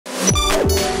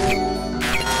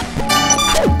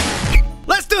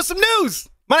some news.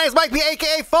 My name is Mike B,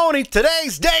 aka Fony.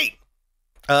 Today's date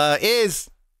is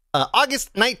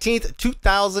August 19th,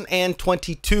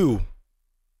 2022.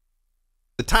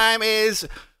 The time is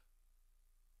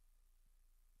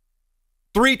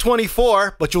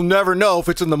 3:24, but you'll never know if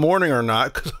it's in the morning or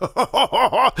not. This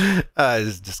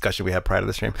is a discussion we had prior to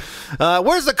the stream.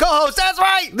 Where's the co-host? That's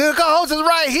right. The co-host is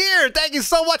right here. Thank you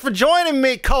so much for joining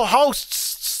me,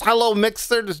 co-hosts. Hello,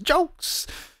 Mixer. There's jokes.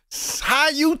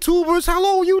 Hi, YouTubers.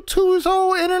 Hello, YouTubers.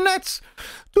 Hello, internets.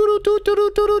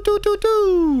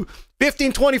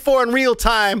 15:24 in real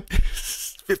time.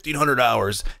 1,500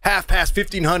 hours. Half past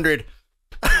 1,500.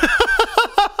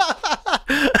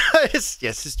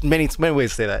 Yes, just many ways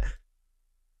to say that.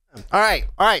 All right,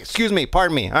 excuse me,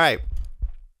 pardon me. All right,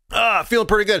 feeling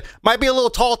pretty good. Might be a little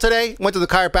tall today. Went to the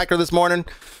chiropractor this morning,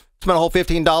 spent a whole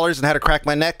 $15 and had to crack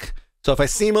my neck. So if I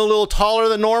seem a little taller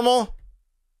than normal,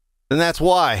 then that's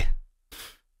why.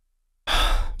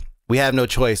 We have no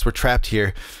choice. We're trapped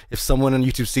here. If someone on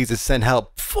YouTube sees us, send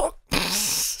help. Fuck.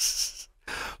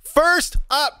 First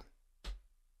up,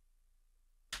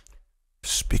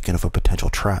 speaking of a potential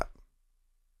trap,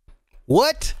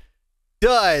 what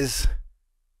does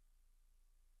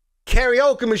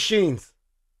karaoke machines,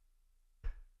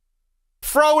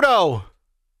 Frodo,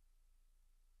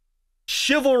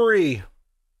 Chivalry,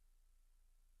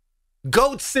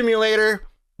 Goat Simulator,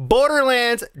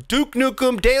 Borderlands, Duke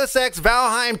Nukem, Deus Ex,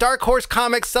 Valheim, Dark Horse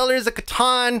Comics, Settlers of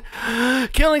Catan,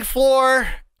 Killing Floor,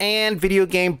 and video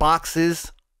game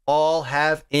boxes all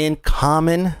have in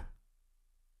common?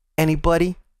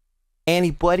 Anybody?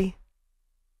 Anybody?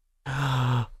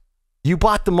 You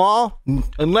bought them all?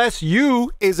 Unless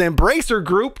you is Embracer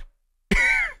Group.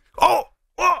 Oh!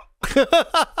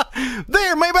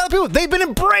 There, maybe other people. They've been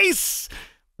embraced.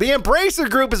 The Embracer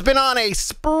Group has been on a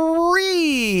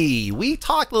spree. We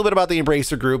talked a little bit about the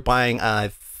Embracer Group buying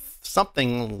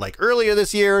something like earlier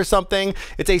this year or something.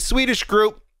 It's a Swedish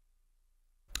group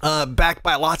backed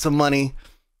by lots of money,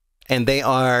 and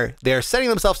they're setting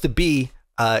themselves to be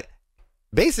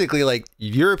basically like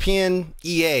European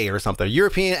EA or something,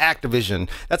 European Activision.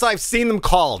 That's how I've seen them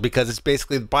called, because it's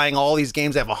basically buying all these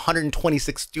games. They have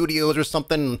 126 studios or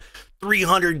something,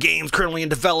 300 games currently in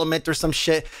development or some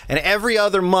shit. And every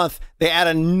other month they add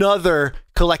another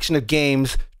collection of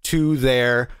games to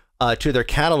their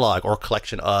catalog, or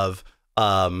collection of hold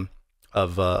on,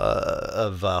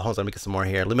 let me get some more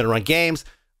here. Limited run games.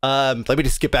 Let me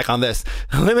just get back on this.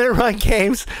 Limited run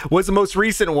games was the most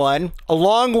recent one,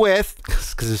 along with,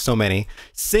 because there's so many,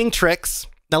 Singtrix.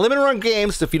 Now, limited run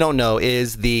games, if you don't know,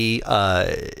 is the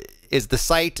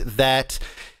site that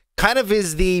kind of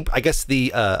is the, I guess,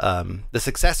 the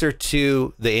successor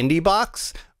to the indie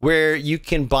box, where you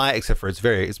can buy, except for it's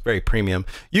very premium.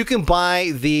 You can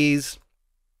buy these.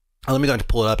 Oh, let me go ahead and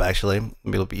pull it up. Actually,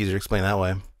 maybe it'll be easier to explain that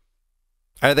way.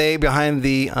 Are they behind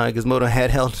the Gizmodo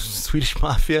handheld Swedish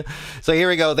Mafia? So here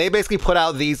we go. They basically put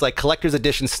out these like collector's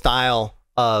edition style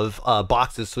of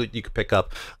boxes so that you could pick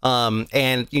up.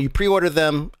 And you pre-order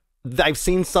them. I've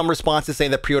seen some responses saying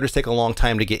that pre-orders take a long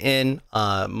time to get in.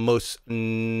 Most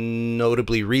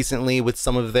notably recently with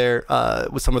some of their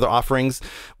offerings,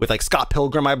 with like Scott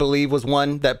Pilgrim, I believe, was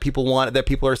one that people wanted, that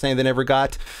people are saying they never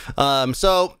got.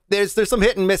 So there's some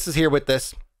hit and misses here with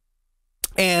this.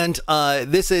 And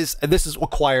this is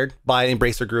acquired by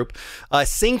Embracer Group.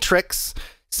 Singtrix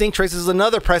is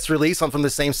another press release from the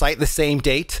same site, the same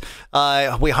date.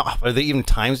 Are they even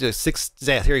times? Yeah,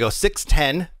 here we go.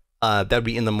 6:10. That'd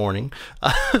be in the morning.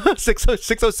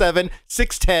 6:07,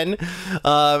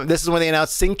 6:10. This is when they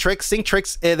announced Singtrix.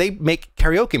 Singtrix, they make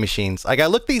karaoke machines. Like, I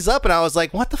looked these up and I was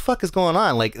like, what the fuck is going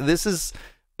on? Like,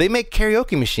 they make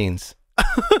karaoke machines.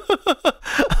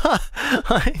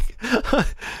 Like,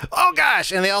 oh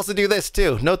gosh, and they also do this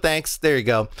too. No thanks. There you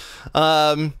go.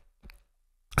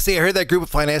 See, I heard that group of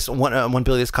finance, $1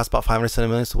 billion costs about $570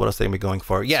 million. So what else are they gonna be going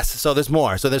for? Yes, so there's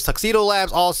more. So there's Tuxedo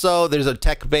Labs also. There's a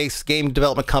tech-based game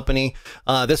development company.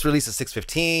 This release is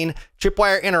 6/15.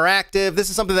 Tripwire Interactive. This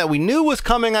is something that we knew was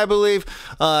coming, I believe.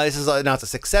 This is announced at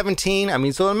 6/17. I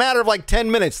mean, so in a matter of like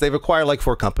 10 minutes, they've acquired like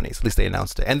 4 companies. At least they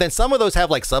announced it. And then some of those have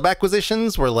like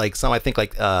sub-acquisitions, where like some, I think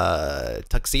like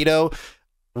Tuxedo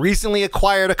recently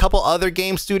acquired a couple other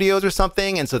game studios or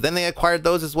something, and so then they acquired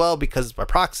those as well because by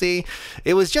proxy.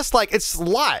 It was just like, it's a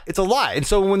lot. And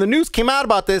so when the news came out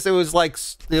about this, it was like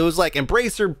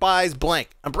Embracer buys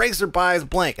blank, Embracer buys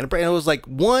blank, and it was like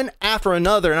one after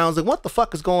another, and I was like, what the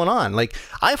fuck is going on? Like,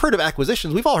 I've heard of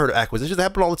acquisitions, we've all heard of acquisitions that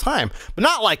happen all the time, but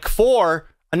not like 4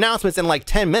 announcements in like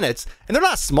 10 minutes, and they're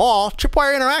not small.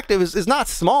 Tripwire Interactive is not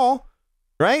small,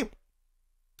 right?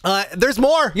 There's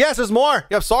more. Yes, there's more.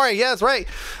 Yeah, sorry. Yeah, that's right.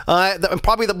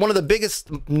 Probably one of the biggest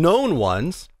known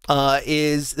ones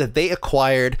is that they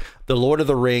acquired the Lord of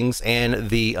the Rings and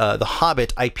the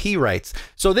Hobbit IP rights.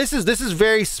 So this is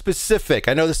very specific.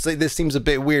 I know this seems a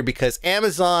bit weird because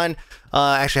Amazon,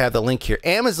 actually I have the link here.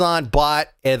 Amazon bought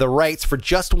the rights for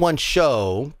just one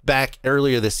show back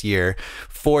earlier this year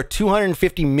for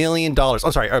 $250 million.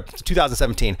 I'm sorry,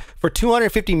 2017 for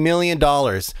 $250 million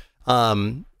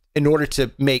in order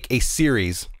to make a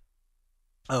series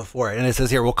for it. And it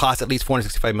says here will cost at least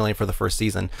 $465 million for the first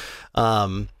season.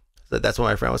 So that's what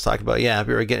my friend was talking about. Yeah, if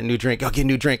you were getting a new drink, I'll get a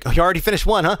new drink. Oh, you already finished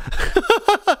one, huh?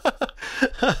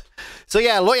 So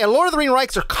yeah, Lord of the Rings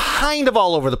rights are kind of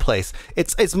all over the place.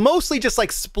 It's mostly just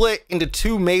like split into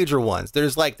two major ones.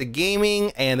 There's like the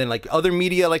gaming and then like other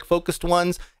media like focused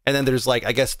ones. And then there's like,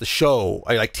 I guess the show,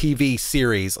 like TV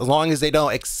series, as long as they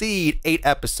don't exceed 8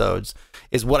 episodes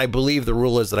is what I believe the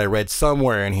rule is that I read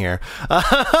somewhere in here.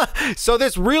 So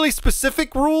there's really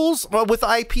specific rules with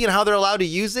IP and how they're allowed to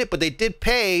use it, but they did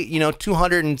pay, you know,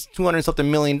 200 something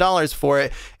million dollars for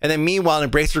it. And then meanwhile,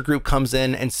 Embracer Group comes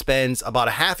in and spends about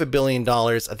 $500 million,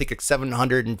 I think like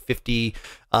 750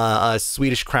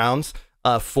 Swedish crowns.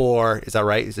 For, is that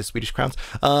right? Is it Swedish crowns?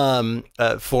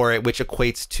 For it, which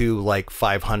equates to like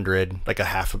 500, like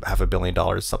half a billion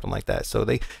dollars, something like that. So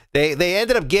they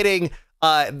ended up getting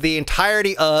the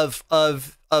entirety of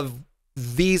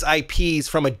these IPs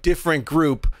from a different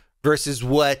group versus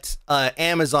what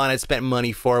Amazon had spent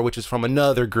money for, which is from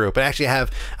another group. And actually I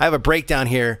have a breakdown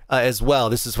here as well.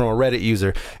 This is from a Reddit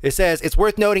user. It says, it's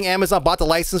worth noting Amazon bought the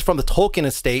license from the Tolkien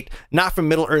estate, not from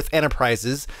Middle-earth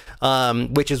Enterprises,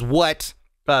 which is what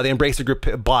the Embracer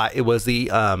Group bought. It was the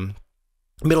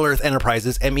Middle-earth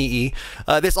Enterprises, MEE.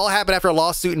 This all happened after a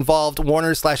lawsuit involved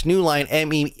Warner/New Line,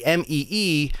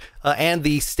 MEE, and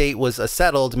the estate was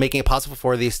settled, making it possible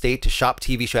for the estate to shop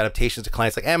TV show adaptations to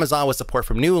clients like Amazon with support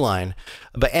from New Line.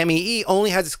 But MEE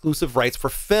only has exclusive rights for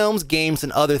films, games,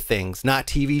 and other things, not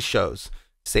TV shows.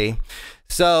 See?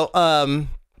 So,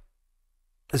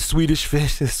 Swedish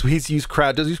fish, the Swedes use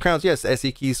crowd. Does use crowns? Yes.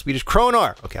 SEK Swedish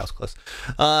kroner. Okay, I was close.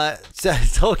 So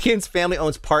Tolkien's family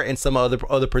owns part, and some other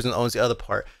person owns the other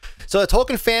part. So the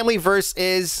Tolkien family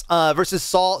versus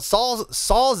Saul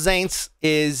Zaentz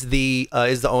is the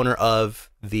owner of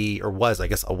the, or was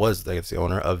the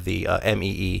owner of the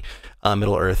MEE,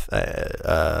 Middle Earth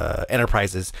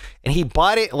Enterprises, and he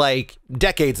bought it like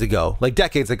decades ago. He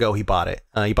bought it.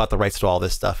 He bought the rights to all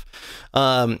this stuff.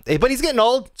 But he's getting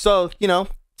old, so you know.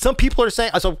 Some people are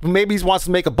saying, so maybe he wants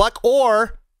to make a buck,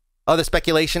 or other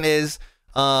speculation is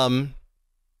that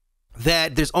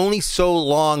there's only so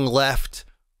long left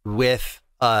with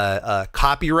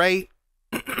copyright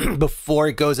before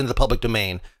it goes into the public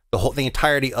domain. The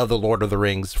entirety of the Lord of the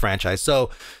Rings franchise.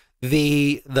 So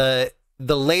the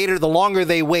longer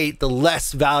they wait, the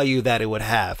less value that it would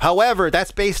have. However,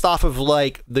 that's based off of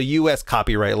like the U.S.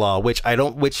 copyright law, which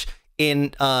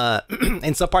in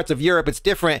some parts of Europe it's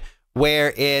different,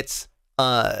 where it's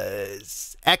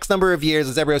X number of years,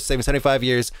 as everybody was saying, 75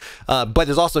 years, but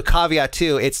there's also a caveat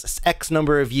too. It's X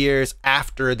number of years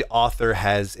after the author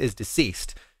is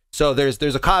deceased. So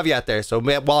there's a caveat there. So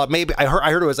while maybe I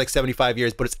heard it was like 75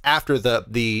 years, but it's after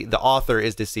the author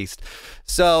is deceased.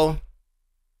 So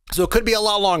it could be a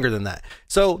lot longer than that.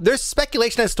 So there's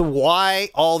speculation as to why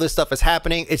all this stuff is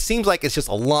happening. It seems like it's just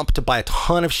a lump to buy a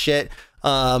ton of shit.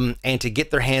 And to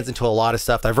get their hands into a lot of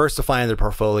stuff, diversifying their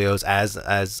portfolios as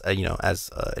an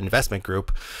investment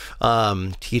group.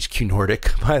 THQ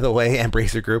Nordic, by the way,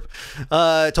 Embracer Group.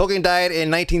 Tolkien died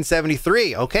in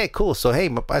 1973. Okay, cool. So hey,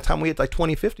 by the time we hit like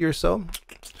 2050 or so,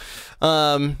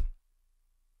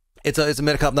 it's a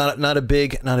mid-cap, not a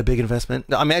big investment.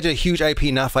 Now, imagine a huge IP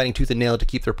not fighting tooth and nail to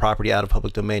keep their property out of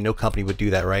public domain. No company would do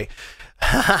that, right?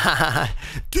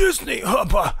 Disney,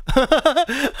 hubba.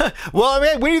 Well, I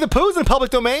mean, Winnie the Pooh's in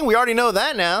public domain. We already know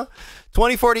that now.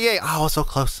 2048. Oh, so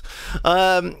close.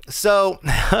 So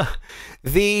let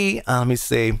me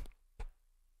see.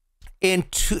 In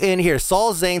here,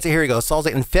 Saul Zaentz. Here we go. Saul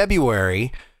Zaentz in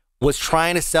February was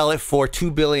trying to sell it for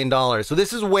 $2 billion. So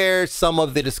this is where some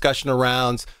of the discussion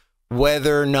around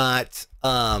whether or not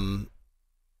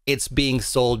it's being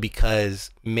sold because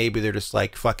maybe they're just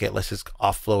like, fuck it, let's just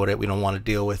offload it. We don't want to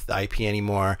deal with the IP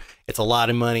anymore. It's a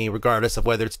lot of money, regardless of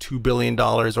whether it's $2 billion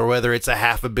or whether it's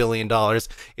 $500 million.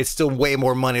 It's still way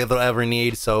more money than they'll ever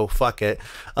need, so fuck it.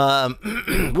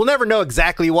 We'll never know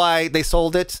exactly why they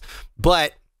sold it,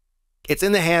 but it's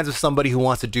in the hands of somebody who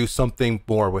wants to do something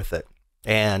more with it.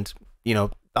 And, you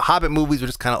know, the Hobbit movies are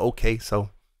just kind of okay,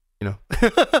 so, you know.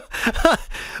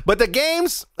 But the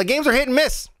games are hit and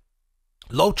miss.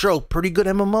 Lotro, pretty good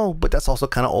MMO, but that's also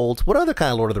kind of old. What other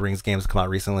kind of Lord of the Rings games have come out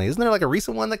recently? Isn't there like a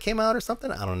recent one that came out or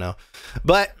something? I don't know.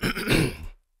 But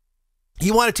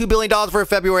He wanted $2 billion for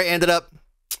February, ended up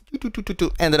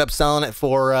selling it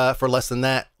for less than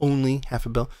that, only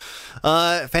 $500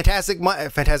 million. Fantastic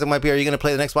might be. Are you going to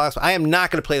play the next box? I am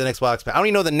not going to play the next box. I don't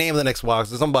even know the name of the next box.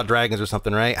 There's something about dragons or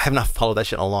something, right? I have not followed that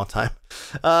shit in a long time.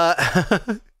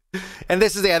 And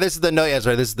this is the note. Yeah, that's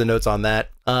right. This is the notes on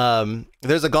that.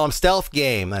 There's a Golem stealth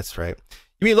game. That's right.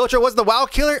 You mean Lotro wasn't the WoW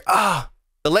killer? Ah,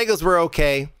 the Legos were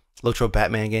okay. Lotro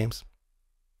Batman games.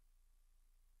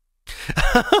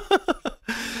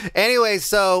 Anyway,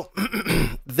 so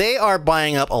they are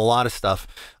buying up a lot of stuff,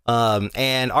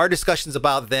 and our discussions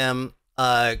about them,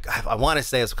 I want to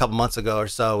say it was a couple months ago or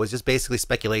so, was just basically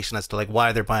speculation as to like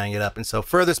why they're buying it up. And so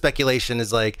further speculation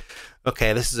is like,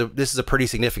 okay, this is a pretty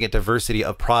significant diversity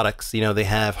of products. You know, they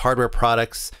have hardware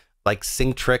products like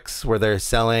Singtrix, where they're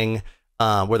selling,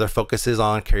 where their focus is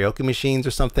on karaoke machines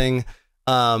or something.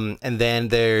 And then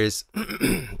there's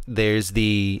there's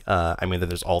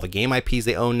all the game IPs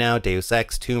they own now: Deus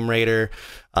Ex, Tomb Raider,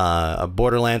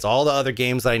 Borderlands, all the other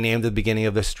games that I named at the beginning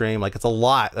of the stream. Like, it's a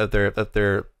lot that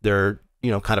they're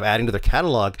kind of adding to their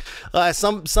catalog.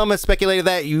 Some have speculated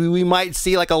that we might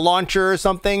see like a launcher or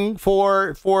something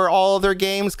for all of their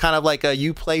games, kind of like a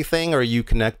Uplay thing or a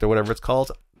Uconnect or whatever it's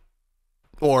called,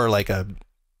 or like a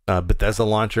Bethesda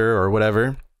launcher or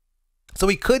whatever. So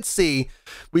we could see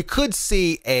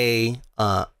a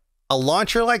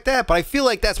launcher like that, but I feel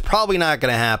like that's probably not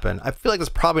going to happen.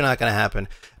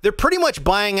 They're pretty much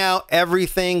buying out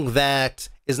everything that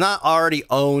is not already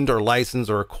owned or licensed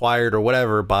or acquired or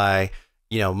whatever by,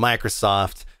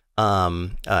 Microsoft,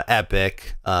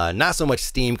 Epic, not so much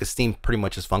Steam, because Steam pretty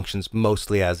much just functions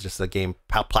mostly as just a game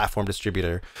platform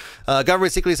distributor.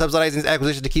 Government secretly subsidizing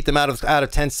acquisition to keep them out of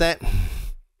Tencent.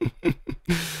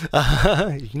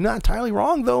 You're not entirely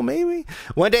wrong, though. Maybe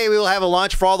one day we will have a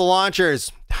launch for all the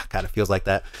launchers. God, it feels like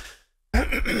that.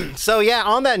 So yeah,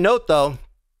 on that note, though,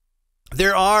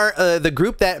 there are the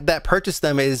group that purchased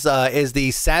them is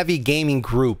the Savvy Gaming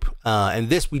Group, and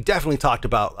this we definitely talked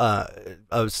about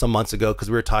some months ago,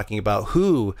 because we were talking about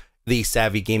who the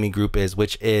Savvy Gaming Group is,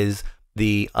 which is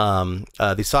the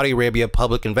Saudi Arabia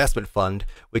Public Investment Fund,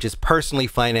 which is personally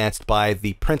financed by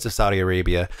the Prince of Saudi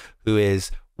Arabia, who is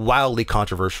wildly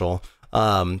controversial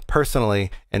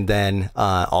personally, and then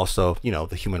also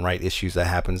the human rights issues that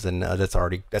happens, and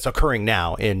that's occurring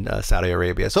now in Saudi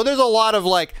Arabia. So there's a lot of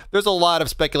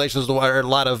speculations, or a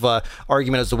lot of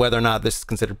argument as to whether or not this is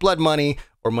considered blood money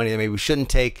or money that maybe we shouldn't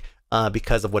take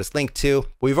because of what it's linked to.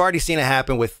 We've already seen it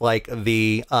happen with like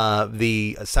the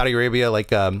Saudi Arabia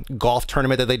golf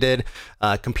tournament that they did,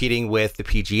 competing with the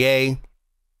PGA.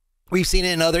 We've seen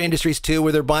it in other industries too,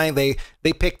 where they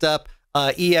picked up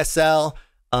ESL.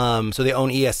 So they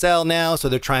own ESL now. So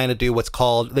they're trying to do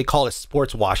they call it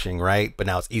sports washing, right? But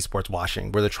now it's esports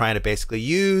washing, where they're trying to basically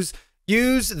use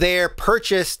their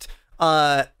purchased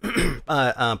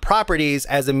properties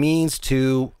as a means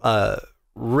to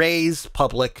raise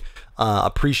public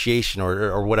appreciation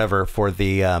or whatever for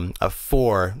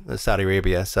Saudi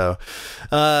Arabia. So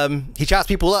he chops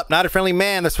people up. Not a friendly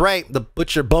man. That's right. The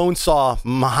butcher Bonesaw,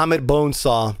 Mohammed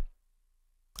Bonesaw.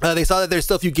 They saw that there's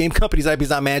still a few game companies IPs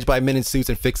not managed by men in suits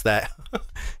and fixed that.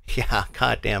 Yeah,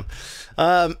 goddamn.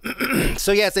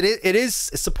 So yes, it is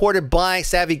supported by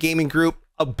Savvy Gaming Group.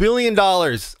 $1 billion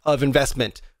of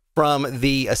investment from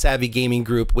the Savvy Gaming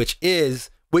Group, which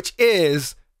is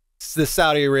the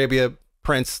Saudi Arabia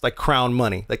prince, like crown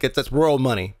money, like that's royal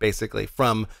money basically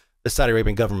from the Saudi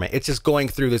Arabian government. It's just going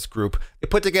through this group. They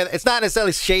put together, it's not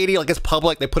necessarily shady, like it's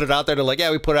public. They put it out there. They're like,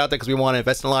 yeah, we put it out there because we want to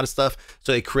invest in a lot of stuff.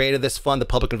 So they created this fund, the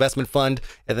Public Investment Fund,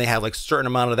 and they have like a certain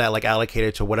amount of that like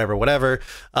allocated to whatever.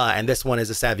 And this one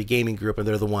is a Savvy Gaming Group, and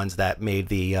they're the ones that made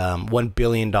the $1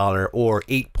 billion or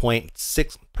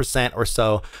 8.6% or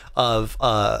so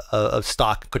of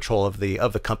stock control of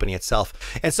the company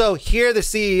itself. And so here the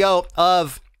CEO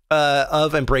of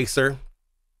Embracer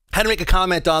had to make a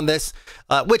comment on this,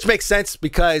 which makes sense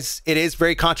because it is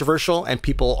very controversial and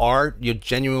people are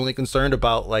genuinely concerned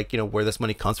about where this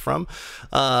money comes from,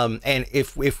 and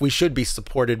if we should be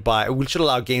supported by, we should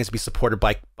allow games to be supported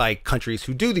by countries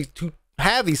who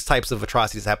have these types of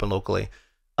atrocities happen locally.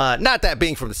 Not that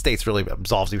being from the States really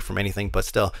absolves you from anything, but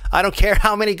still, I don't care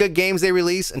how many good games they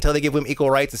release until they give them equal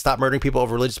rights and stop murdering people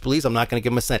over religious beliefs. I'm not going to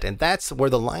give them a cent, and that's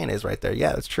where the line is right there.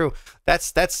 Yeah, that's true.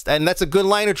 That's a good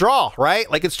line to draw, right?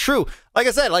 Like, it's true. Like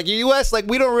I said, like the U.S., like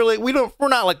we're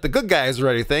not like the good guys or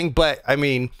anything, but I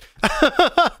mean,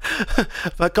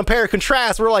 but compare and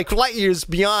contrast, we're like light years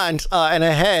beyond and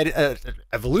ahead,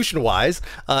 evolution-wise,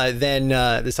 than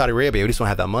the Saudi Arabia. We just don't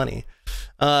have that money.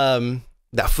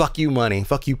 That fuck you money.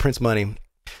 Fuck you, Prince money.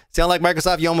 Sound like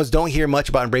Microsoft, you almost don't hear much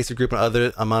about Embracer Group and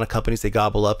other amount of companies they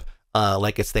gobble up.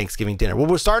 like it's Thanksgiving dinner. Well,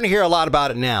 we're starting to hear a lot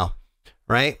about it now,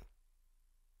 right?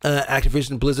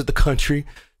 Activision Blizzard, the country.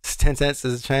 It's 10 cents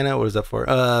is China. What is that for?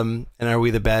 And are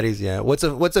we the baddies? Yeah. What's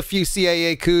a few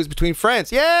CIA coups between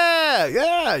friends?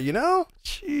 Yeah. You know,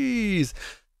 jeez.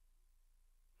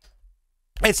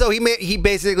 And so he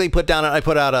basically put out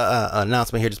an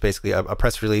announcement here, just basically a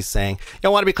press release saying, I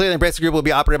want to be clear, the Embracer Group will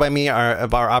be operated by me,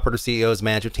 our operative CEOs,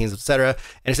 management teams, etc.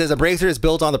 And it says Embracer is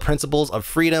built on the principles of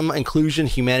freedom, inclusion,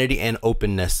 humanity, and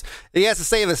openness. He has to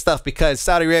say this stuff because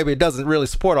Saudi Arabia doesn't really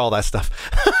support all that stuff.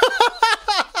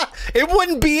 It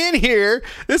wouldn't be in here.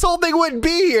 This whole thing wouldn't be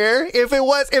here if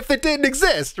it didn't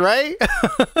exist, right?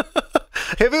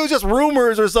 If it was just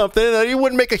rumors or something, he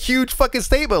wouldn't make a huge fucking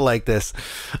statement like this.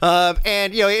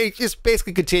 And, it just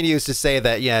basically continues to say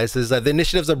that, it says the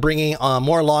initiatives of bringing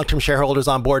more long-term shareholders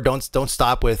on board don't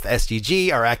stop with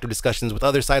SGG. Our active discussions with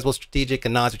other sizable strategic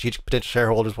and non-strategic potential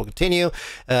shareholders will continue,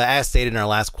 as stated in our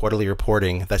last quarterly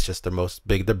reporting. That's just the most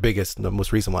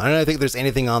recent one. I don't think there's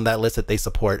anything on that list that they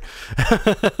support.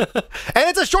 And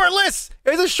it's a short list.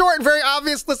 It's a short and very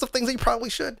obvious list of things that you probably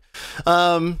should.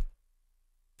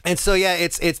 And so,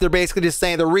 they're basically just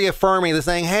saying, they're reaffirming, they're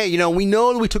saying, hey, we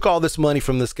know that we took all this money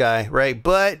from this guy, right?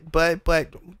 But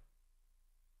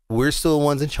we're still the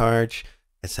ones in charge,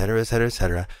 et cetera, et cetera, et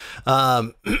cetera.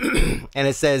 And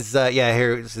it says,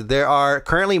 here, there are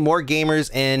currently more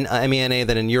gamers in MENA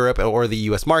than in Europe or the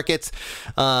US markets.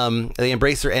 The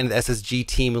Embracer and the SSG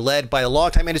team, led by a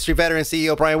longtime industry veteran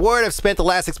CEO Brian Ward, have spent the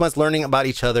last 6 months learning about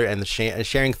each other and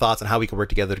sharing thoughts on how we can work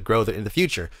together to grow in the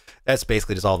future. That's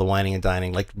basically just all the whining and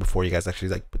dining, like before you guys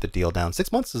actually put the deal down.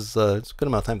 6 months is it's a good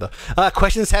amount of time though.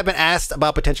 Questions have been asked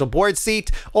about potential board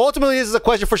seat. Ultimately, this is a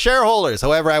question for shareholders.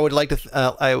 However, I would like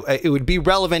to, it would be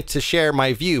relevant to share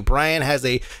my view. Brian has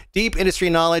a deep industry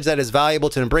knowledge that is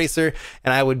valuable to Embracer,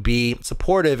 and I would be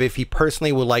supportive if he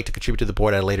personally would like to contribute to the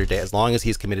board at a later date, as long as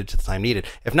he's committed to the time needed.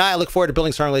 If not, I look forward to building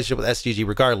a strong relationship with SGG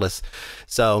regardless.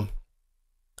 So,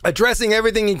 addressing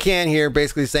everything he can here,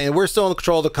 basically saying we're still in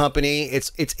control of the company. It's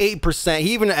 8%.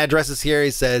 He even addresses here. He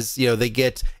says, they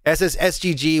get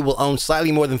SGG will own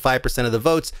slightly more than 5% of the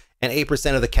votes and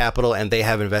 8% of the capital, and they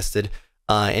have invested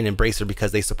in Embracer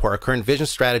because they support our current vision,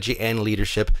 strategy, and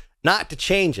leadership, not to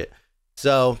change it.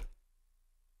 So,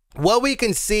 what we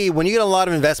can see when you get a lot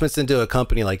of investments into a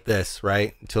company like this,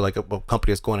 right, to like a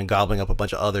company that's going and gobbling up a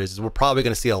bunch of others, is we're probably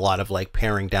going to see a lot of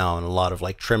paring down, a lot of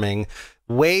trimming.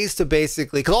 Ways to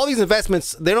basically, because all these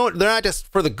investments, they're not just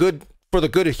for the good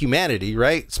of humanity,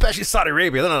 right? Especially Saudi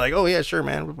Arabia. They're not like, oh yeah, sure,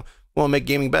 man, we want to make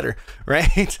gaming better,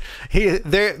 right?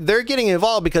 They're getting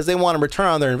involved because they want to return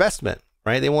on their investment,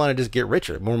 right? They want to just get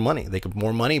richer, more money. They could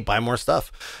more money, buy more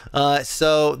stuff.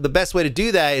 So the best way to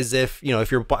do that is if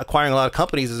you're acquiring a lot of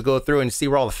companies, is go through and see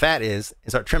where all the fat is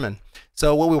and start trimming.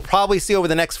 So what we'll probably see over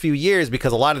the next few years,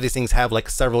 because a lot of these things have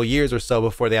several years or so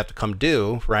before they have to come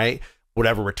due, right?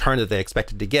 Whatever return that they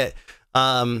expected to get.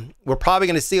 We're probably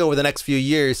going to see over the next few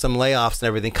years some layoffs and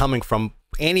everything coming from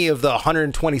any of the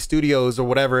 120 studios or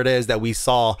whatever it is that we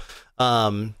saw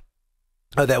that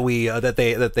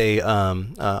they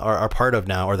are part of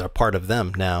now, or they're part of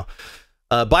them now.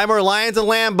 Buy more Lions and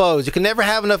Lambos. You can never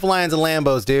have enough Lions and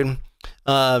Lambos, dude.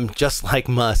 Just like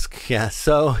Musk. Yeah.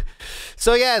 So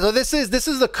this is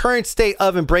the current state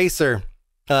of Embracer.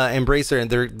 And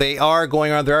they are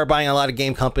buying a lot of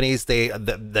game companies. The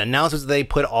announcements they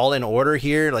put all in order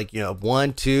here,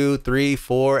 1, 2, 3,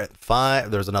 4,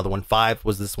 5. There's another one. 5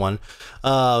 was this one.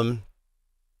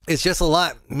 It's just a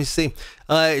lot. Let me see.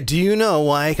 Do you know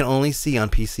why I can only see on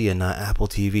PC and not Apple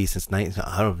TV since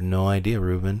I have no idea,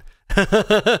 Ruben.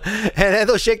 And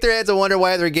they'll shake their heads and wonder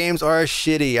why their games are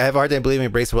shitty. I have a hard time believing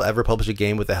Embracer will ever publish a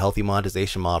game with a healthy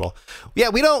monetization model. Yeah,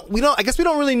 we don't I guess we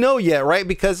don't really know yet, right?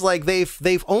 Because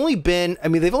they've only been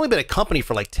a company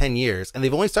for 10 years, and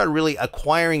they've only started really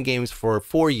acquiring games for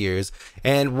 4 years.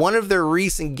 And one of their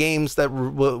recent games that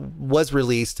was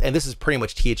released, and this is pretty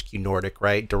much THQ Nordic,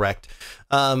 right? Direct,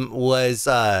 was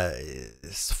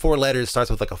 4 letters, starts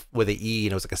with with an E,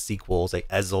 and it was a sequel. It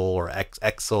was Ezel or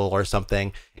Exel or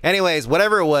something. Anyways,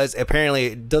 whatever it was, apparently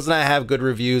it does not have good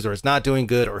reviews, or it's not doing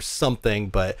good, or something.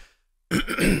 But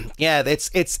yeah,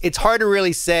 it's hard to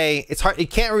really say. It's hard. You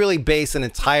can't really base an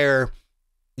entire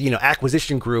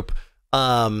acquisition group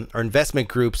or investment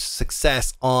group's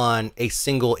success on a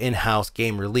single in-house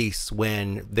game release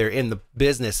when they're in the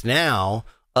business now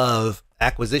of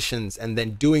acquisitions and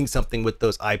then doing something with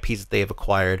those IPs that they have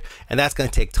acquired, and that's going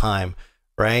to take time,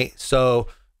 right? So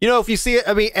if you see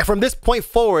it, from this point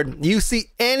forward, you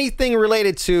see anything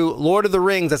related to Lord of the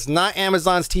Rings that's not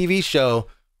Amazon's TV show,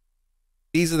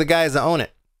 these are the guys that own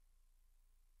it.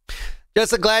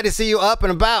 Just glad to see you up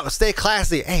and about. Stay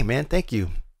classy. Hey, man, thank you.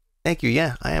 Thank you.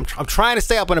 Yeah, I am. I'm trying to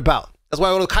stay up and about. That's why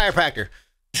I go to a chiropractor.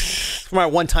 For my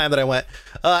one time that I went.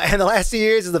 And the last 2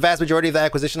 years is the vast majority of the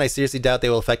acquisition. I seriously doubt they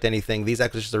will affect anything. These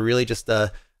acquisitions are really just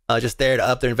there to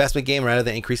up their investment game rather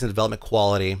than increasing development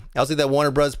quality. I also think that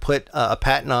Warner Bros. Put a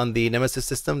patent on the Nemesis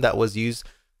system that was used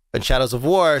in Shadows of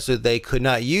War, so they could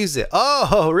not use it.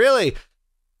 Oh, really?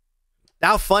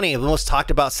 How funny. The most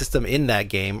talked about system in that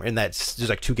game. There's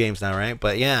like 2 games now, right?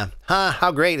 But yeah. Huh,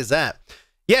 how great is that?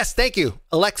 Yes, thank you.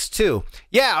 Alex 2.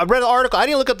 Yeah, I read an article. I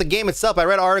didn't look up the game itself. I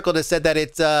read an article that said that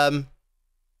it's,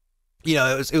 you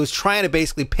know, it was trying to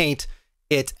basically paint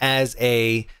it as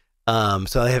a,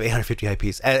 so they have 850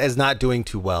 IPs, as not doing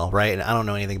too well, right? And I don't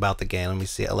know anything about the game. Let me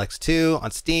see. Alex 2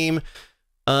 on Steam.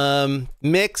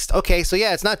 Mixed. Okay, so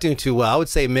yeah, it's not doing too well. I would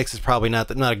say mixed is probably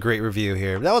not a great review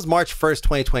here. That was March 1st,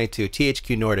 2022,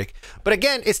 THQ Nordic. But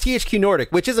again, it's THQ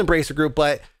Nordic, which is Embracer Group,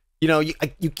 but you know,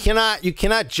 you cannot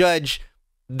judge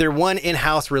their one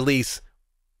in-house release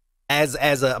as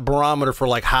a barometer for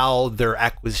like how their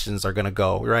acquisitions are going to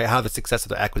go, right? How the success of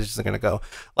their acquisitions are going to go.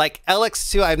 Like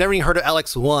LX2, I've never even heard of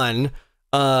LX1.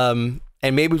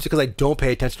 And maybe it's because I don't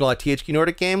pay attention to a lot of THQ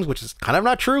Nordic games, which is kind of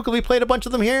not true because we played a bunch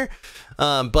of them here.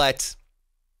 But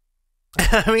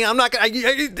I mean, I'm not gonna.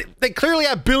 They clearly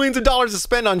have billions of dollars to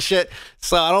spend on shit,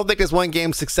 so I don't think this one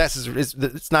game's success is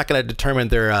it's not going to determine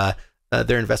their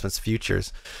investments'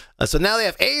 futures. So now they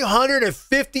have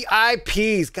 850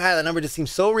 IPs. God, that number just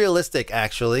seems so realistic.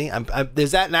 Actually,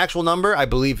 is that an actual number? I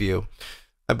believe you.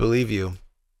 I believe you.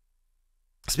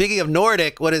 Speaking of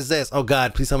Nordic, what is this? Oh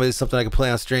God, please tell me this is something I can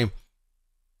play on stream.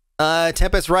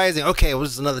 Tempest Rising. Okay, well,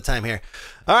 this is another time here.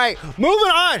 All right,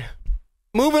 moving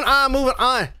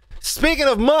on. Speaking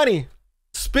of money.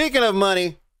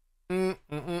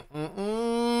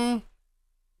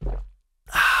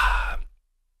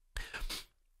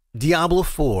 Diablo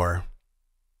 4.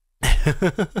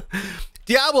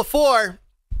 Diablo 4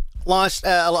 launched,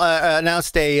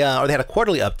 announced or they had a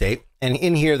quarterly update, and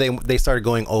in here they started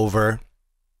going over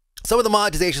some of the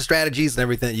monetization strategies and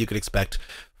everything that you could expect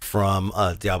from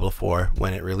Diablo 4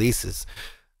 when it releases.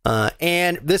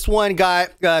 And this one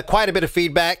got quite a bit of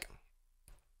feedback.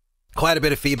 Quite a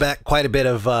bit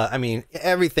of, I mean,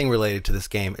 everything related to this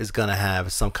game is going to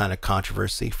have some kind of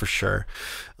controversy for sure.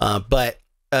 But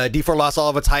D4 lost all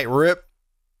of its hype rip.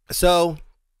 So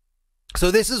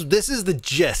this is the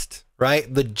gist,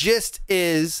 right? The gist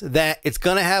is that it's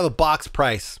going to have a box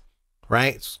price,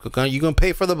 right? You're going to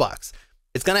pay for the box.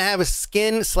 It's going to have a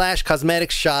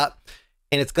skin/cosmetics shop,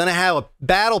 and it's going to have a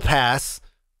battle pass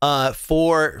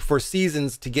for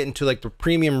seasons to get into like the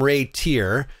premium raid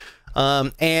tier.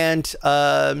 Oh yeah,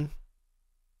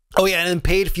 and then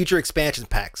paid future expansion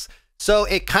packs. So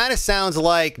it kind of sounds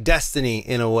like Destiny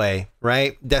in a way,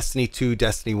 right? Destiny 2,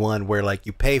 Destiny 1, where like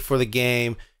you pay for the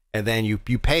game and then you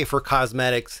pay for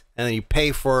cosmetics and then you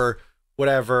pay for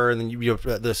whatever, and then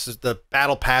this is the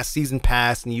battle pass, season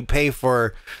pass, and you pay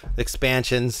for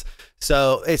expansions.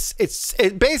 So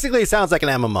it basically sounds like an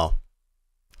MMO.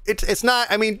 It's not,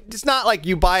 I mean, it's not like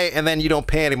you buy it and then you don't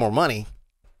pay any more money.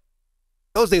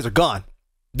 Those days are gone.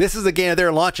 This is a game that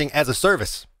they're launching as a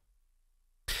service.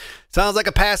 Sounds like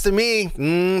a pass to me.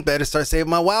 Better start saving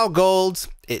my WoW golds.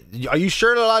 Are you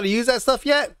sure they're allowed to use that stuff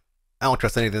yet? I don't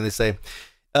trust anything they say.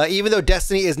 Even though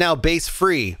Destiny is now base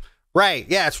free. Right,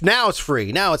 yeah, now it's free.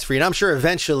 And I'm sure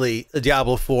eventually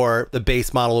Diablo 4, the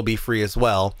base model, will be free as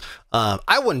well.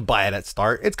 I wouldn't buy it at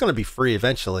start. It's going to be free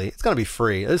eventually. It's going to be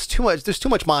free. There's too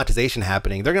much monetization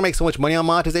happening. They're going to make so much money on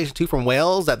monetization too from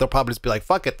whales that they'll probably just be like,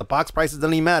 fuck it, the box prices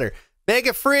doesn't even matter. Make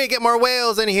it free, get more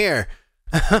whales in here.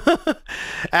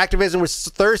 Activision was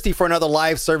thirsty for another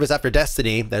live service after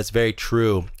Destiny. That is very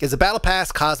true. Is the Battle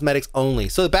Pass cosmetics only?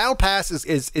 So the Battle Pass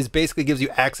is basically gives you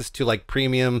access to like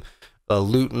premium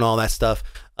loot and all that stuff.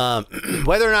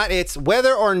 Whether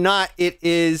or not it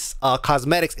is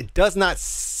cosmetics, it does not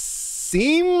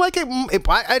seem like it.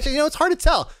 Actually, you know, it's hard to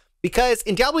tell because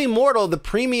in Diablo Immortal, the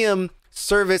premium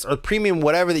service or premium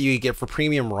whatever that you get for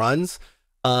premium runs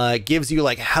gives you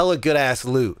like hella good ass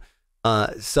loot.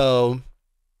 So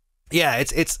yeah,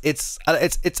 it's I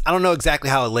don't know exactly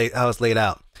how it's laid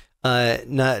out.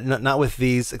 Not with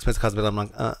these expensive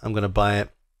cosmetics. I'm gonna buy it.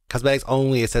 Cosmetics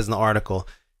only, it says in the article.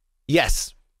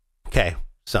 Yes. Okay.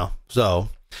 So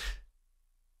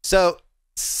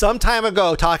some time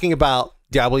ago, talking about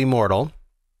Diablo Immortal,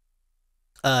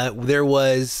 there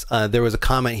was a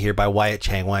comment here by Wyatt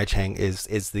Cheng. Wyatt Cheng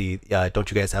is the don't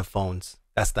you guys have phones?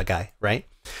 That's the guy, right?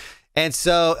 And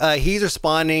so he's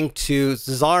responding to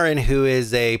Zarin, who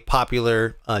is a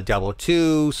popular Diablo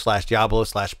 2 / Diablo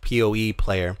 / PoE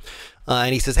player.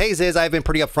 And he says, hey, Ziz, I've been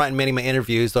pretty upfront in many of my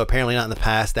interviews, though apparently not in the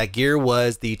past. That gear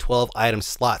was the 12 item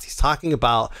slots. He's talking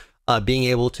about being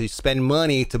able to spend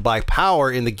money to buy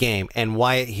power in the game. And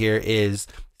Wyatt here is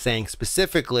saying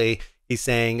specifically, he's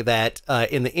saying that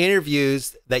in the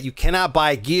interviews that you cannot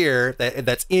buy gear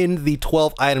that's in the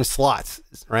 12 item slots,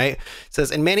 right? It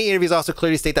says, in many interviews also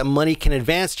clearly state that money can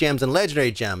advance gems and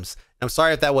legendary gems. I'm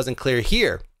sorry if that wasn't clear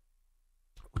here.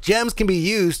 Gems can be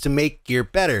used to make gear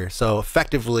better. So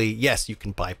effectively, yes, you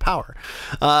can buy power.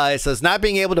 It says not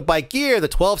being able to buy gear, the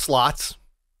 12 slots.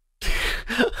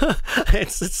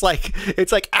 it's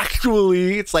like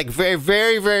actually it's like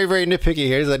very nitpicky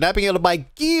here. It's like not being able to buy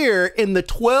gear in the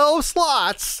 12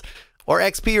 slots or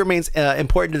XP remains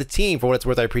important to the team. For what it's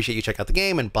worth, I appreciate you check out the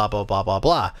game and blah blah blah blah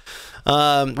blah.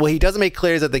 What he doesn't make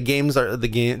clear is that the gems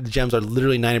are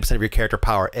literally 90% of your character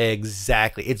power.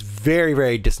 Exactly. It's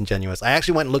very disingenuous. I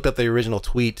actually went and looked up the original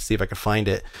tweet to see if I could find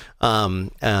it,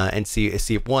 and see if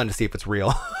it's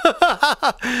real.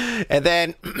 And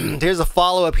then here's a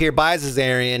follow up here by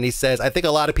Zazarian. He says, I think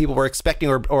a lot of people were expecting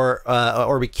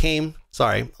or became.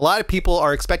 Sorry, a lot of people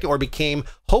are expecting or became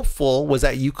hopeful was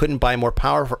that you couldn't buy more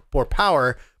power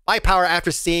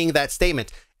after seeing that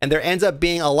statement. And there ends up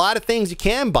being a lot of things you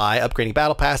can buy, upgrading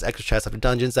battle pass, extra chests after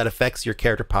dungeons that affects your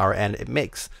character power, and it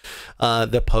makes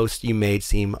the post you made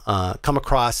seem come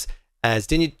across as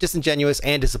disingenuous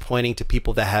and disappointing to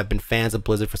people that have been fans of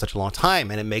Blizzard for such a long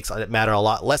time, and it makes it matter a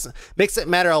lot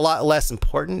less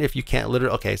important if you can't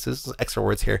literally. Okay, so this is extra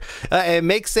words here. It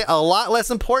makes it a lot less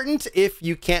important if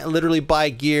you can't literally buy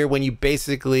gear when you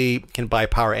basically can buy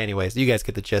power anyways. You guys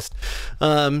get the gist.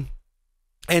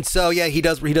 And so yeah, he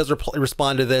does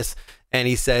respond to this, and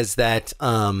he says that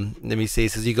let me see. He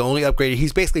says you can only upgrade.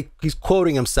 He's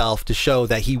quoting himself to show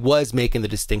that he was making the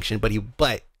distinction,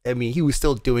 but I mean, he was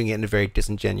still doing it in a very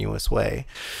disingenuous way.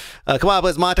 Come on,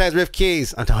 let's monetize Rift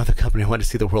Keys. I don't have the company. I want to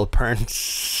see the world burn.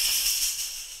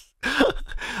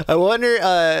 I wonder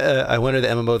the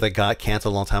MMO that got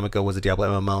canceled a long time ago was a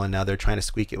Diablo MMO, and now they're trying to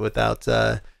squeak it without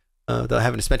having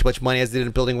to spend too much money as they did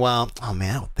in building WoW. Oh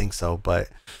man, I don't think so, but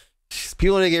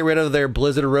people need to get rid of their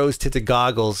Blizzard rose-tinted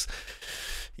goggles.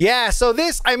 Yeah, so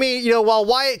this, I mean, you know, while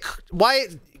Wyatt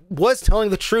was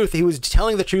telling the truth, he was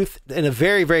telling the truth in a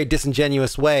very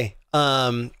disingenuous way,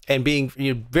 and being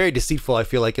very deceitful, I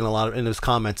feel like, in his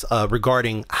comments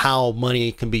regarding how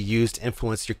money can be used to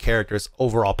influence your character's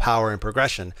overall power and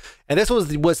progression. And this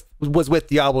was with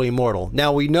Diablo Immortal.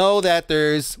 Now we know that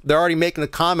they're already making the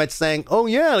comments saying, oh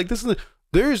yeah, like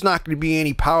there's not going to be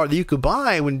any power that you could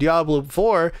buy when Diablo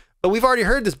 4. But we've already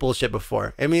heard this bullshit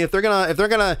before. I mean, if they're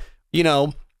gonna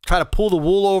try to pull the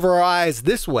wool over our eyes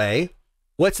this way,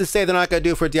 what's to say they're not going to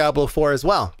do it for Diablo 4 as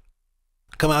well?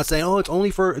 Come out saying, "Oh, it's only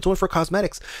for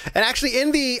cosmetics." And actually,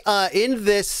 in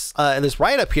this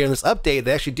write-up here, in this update,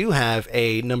 they actually do have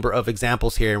a number of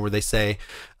examples here where they say,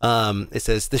 it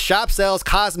says the shop sells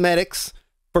cosmetics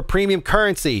for premium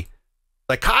currency.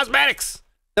 Like, cosmetics.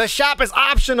 The shop is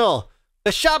optional.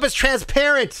 The shop is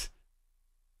transparent.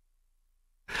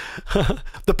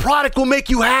 The product will make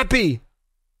you happy.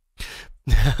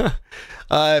 For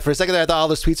a second there, I thought all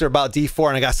those tweets are about D4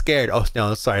 and I got scared. Oh,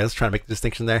 no, sorry. I was trying to make the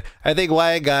distinction there. I think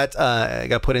Wyatt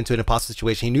got put into an impossible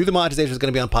situation. He knew the monetization was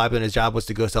going to be unpopular and his job was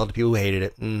to go sell to people who hated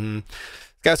it. This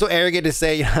guy was so arrogant to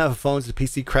say, you have phones to the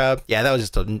PC crowd. Yeah, that was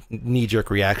just a knee-jerk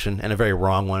reaction and a very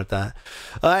wrong one at that.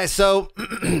 So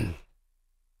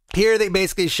here they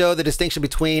basically show the distinction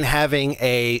between having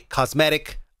a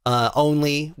cosmetic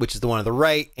only, which is the one on the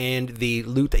right, and the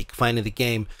loot that you can find in the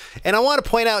game. And I want to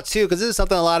point out too, because this is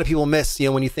something a lot of people miss,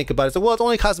 when you think about it. It's like, well, it's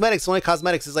only cosmetics.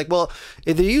 It's like, well,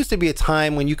 there used to be a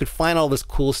time when you could find all this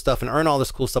cool stuff and earn all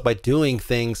this cool stuff by doing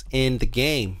things in the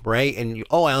game, right? And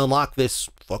I unlocked this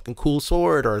fucking cool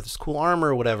sword or this cool armor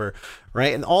or whatever,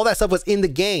 right? And all that stuff was in the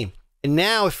game. And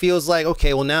now it feels like,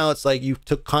 okay, well, now it's like you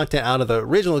took content out of the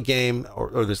original game,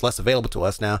 or there's less available to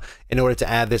us now in order to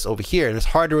add this over here. And it's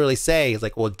hard to really say. It's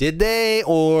like, well, did they,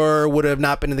 or would it have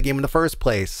not been in the game in the first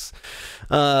place?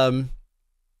 And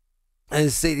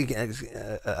see,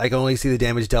 I can only see the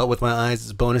damage dealt with my eyes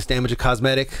as bonus damage of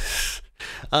cosmetic.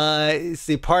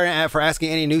 See, pardon for asking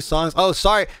any new songs. Oh,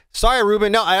 sorry,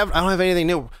 Ruben. No, I don't have anything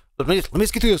new. Let me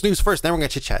just get through this news first, then we're gonna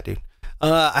chit chat, dude.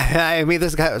 I mean,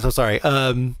 this guy. So sorry.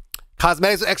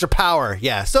 Cosmetics with extra power.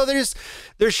 Yeah. So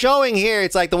they're showing here,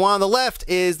 it's like the one on the left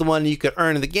is the one you could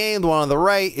earn in the game. The one on the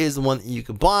right is the one that you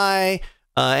could buy.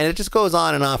 And it just goes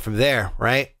on and on from there,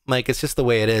 right? Like, it's just the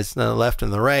way it is, the left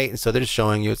and the right. And so they're just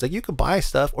showing you, it's like you could buy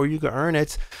stuff or you could earn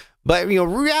it. But,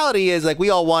 reality is, like, we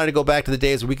all wanted to go back to the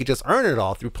days where we could just earn it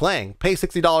all through playing. Pay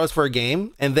 $60 for a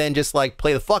game and then just, like,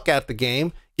 play the fuck out the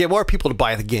game. Get more people to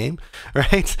buy the game,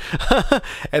 right?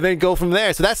 And then go from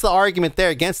there. So that's the argument there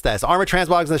against that. So armor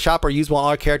transmogs in the shop are usable on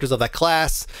all characters of that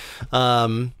class.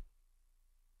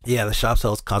 Yeah, the shop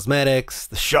sells cosmetics.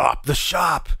 The shop.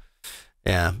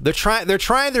 Yeah, they're trying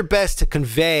their best to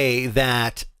convey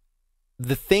that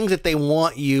the things that they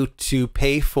want you to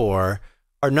pay for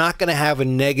are not going to have a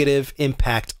negative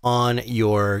impact on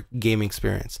your gaming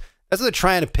experience. That's what they're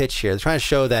trying to pitch here. They're trying to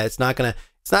show that it's not going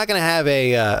to have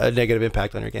a negative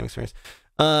impact on your gaming experience.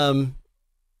 I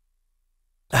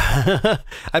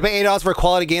paid $8 for a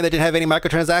quality game that didn't have any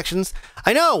microtransactions.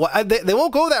 I know they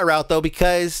won't go that route though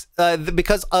because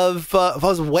of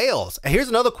whales. Here's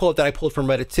another quote that I pulled from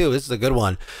Reddit too. This is a good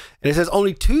one, and it says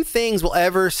only 2 things will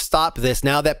ever stop this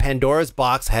now that Pandora's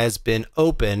box has been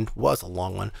opened. Well, it's a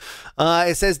long one.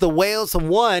 It says the whales.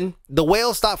 One, the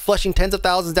whales stop flushing tens of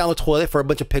thousands down the toilet for a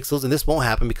bunch of pixels, and this won't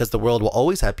happen because the world will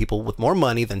always have people with more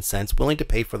money than sense willing to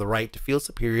pay for the right to feel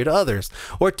superior to others.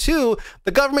 Or 2,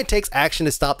 the government takes action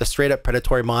to stop the straight up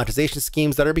predatory monetization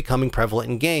schemes that are becoming prevalent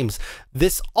in games.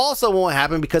 This also won't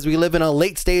happen because we live in a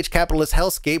late stage capitalist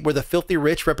hellscape where the filthy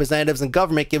rich representatives and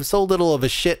government give so little of a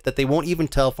shit that they won't even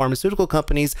tell pharmaceutical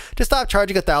companies to stop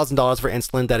charging $1,000 for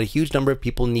insulin that a huge number of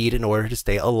people need in order to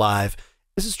stay alive.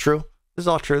 This is true. This is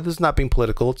all true. This is not being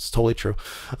political. It's totally true.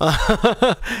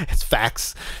 It's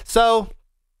facts. So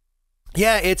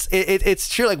yeah, it's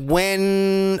true. Like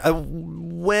when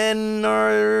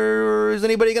is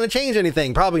anybody going to change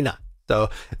anything? Probably not. So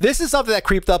this is something that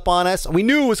creeped up on us. We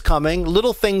knew it was coming.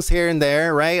 Little things here and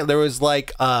there, right? There was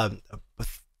like,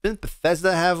 didn't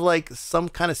Bethesda have like some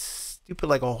kind of stupid,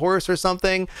 like a horse or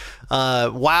something?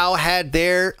 WoW had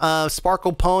their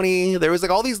Sparkle Pony. There was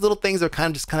like all these little things that were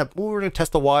kind of, we're going to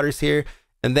test the waters here.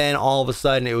 And then all of a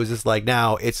sudden it was just like,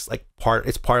 now it's like part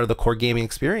of the core gaming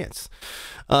experience.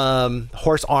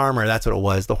 Horse armor, that's what it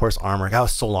was. The horse armor. That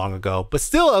was so long ago, but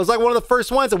still, it was like one of the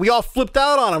first ones that we all flipped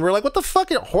out on them. We're like, what the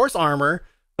fuck is horse armor?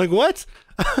 Like, what?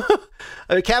 I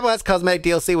mean, Capcom has cosmetic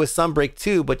DLC with Sunbreak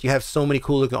too, but you have so many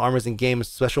cool looking armors in games,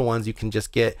 special ones you can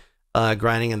just get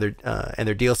grinding, and their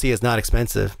DLC is not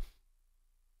expensive.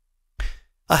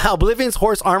 Oblivion's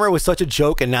horse armor was such a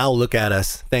joke, and now look at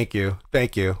us. Thank you.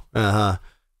 God.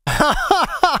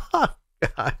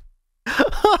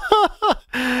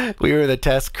 We were the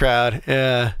test crowd.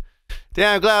 Yeah.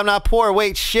 Damn, I'm glad I'm not poor.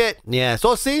 Wait, shit. Yeah.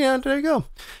 So see, there you go.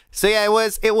 So yeah, it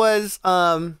was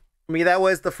I mean, that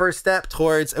was the first step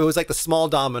towards, it was like the small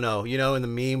domino, you know, in the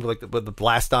meme, like the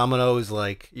blast domino is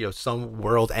like, you know, some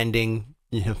world ending,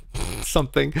 you know,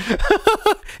 something.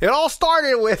 It all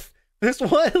started with this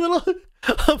one little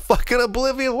fucking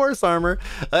Oblivion horse armor.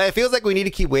 It feels like we need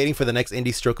to keep waiting for the next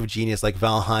indie stroke of genius like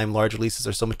Valheim. Large releases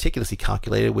are so meticulously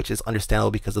calculated, which is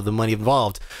understandable because of the money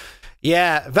involved.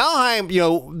 Yeah, Valheim, you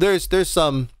know, there's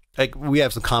some, like, we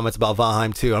have some comments about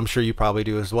Valheim too. I'm sure you probably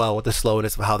do as well, with the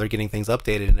slowness of how they're getting things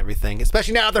updated and everything,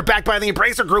 especially now they're backed by the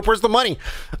Embracer Group. Where's the money?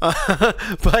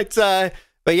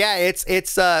 But yeah, it's you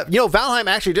know, Valheim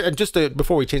actually, just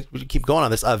before we keep going on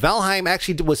this, Valheim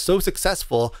actually was so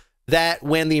successful that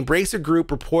when the Embracer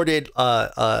Group reported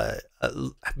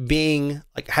being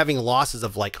like having losses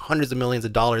of like hundreds of millions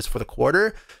of dollars for the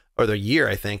quarter or the year,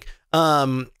 I think,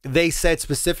 they said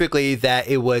specifically that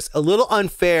it was a little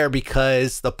unfair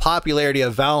because the popularity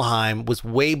of Valheim was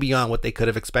way beyond what they could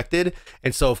have expected,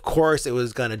 and so of course it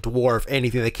was going to dwarf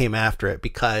anything that came after it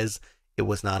because it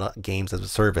was not a games as a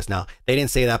service. Now, they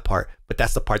didn't say that part, but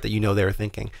that's the part that, you know, they were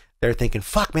thinking. They're thinking,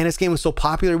 fuck, man, this game was so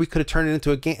popular, we could have turned it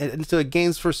into a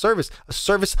games for service,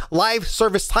 live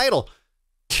service title.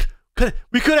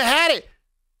 We could have had it.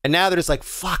 And now they're just like,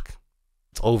 fuck.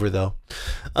 It's over though.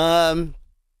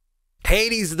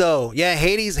 Hades though, yeah,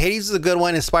 Hades is a good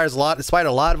one. Inspired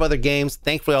a lot of other games.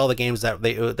 Thankfully, all the games that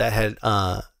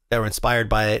were inspired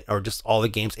by it, or just all the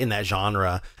games in that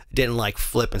genre, didn't like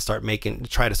flip and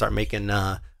try to start making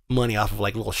money off of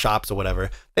like little shops or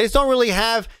whatever. They just don't really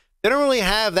have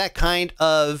that kind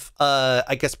of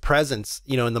I guess presence,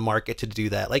 you know, in the market to do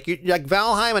that. Like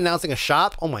Valheim announcing a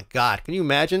shop. Oh my god, can you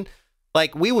imagine?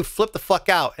 Like, we would flip the fuck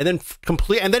out and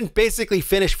then basically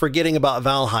finish forgetting about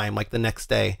Valheim like the next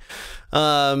day.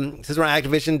 Since we're on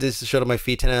Activision, this showed on my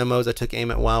feed 10 MMOs I took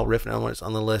aim at WoW, Rift, and Elements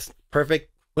on the list.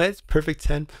 Perfect. What? It's perfect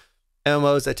 10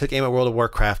 MMOs I took aim at World of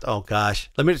Warcraft. Oh gosh,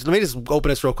 let me just open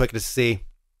this real quick to see.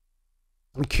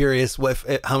 I'm curious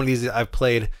how many of these I've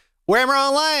played. Warhammer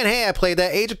Online. Hey, I played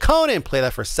that. Age of Conan. Played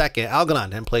that for a second.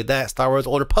 Algonon. Didn't play that. Star Wars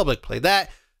Old Republic. Played that.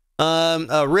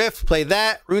 Rift, played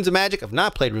that. Runes of Magic, I've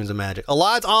not played Runes of Magic.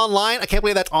 Alad's Online, I can't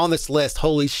believe that's on this list.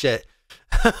 Holy shit.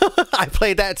 I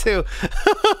played that too.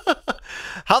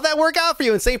 How'd that work out for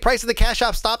you? Insane price of the cash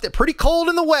shop stopped it. Pretty cold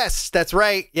in the West. That's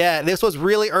right. Yeah, this was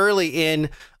really early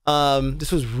in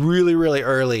really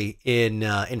early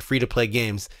in free-to-play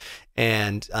games.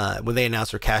 And when they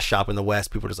announced their cash shop in the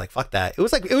West, people were just like, fuck that. It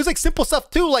was like simple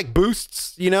stuff too, like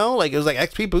boosts, you know, like it was like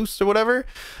XP boosts or whatever.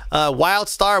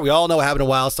 WildStar, we all know what happened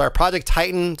to WildStar. Project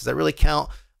Titan, does that really count?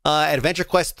 Adventure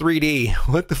Quest 3D,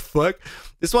 what the fuck?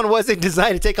 This one wasn't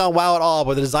designed to take on WoW at all,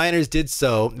 but the designers did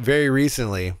so very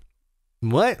recently.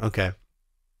 What? Okay.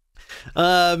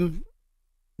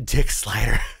 Dick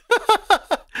Slider.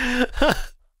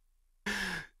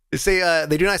 They say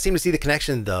they do not seem to see the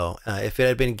connection though. If it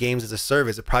had been games as a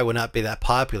service, it probably would not be that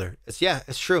popular. It's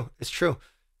true. It's true.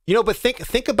 You know, but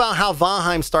think about how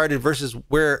Valheim started versus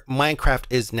where Minecraft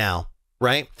is now,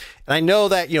 right? And I know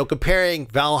that, you know, comparing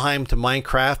Valheim to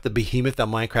Minecraft, the behemoth that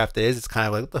Minecraft is, it's kind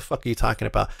of like, what the fuck are you talking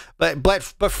about?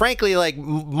 But frankly, like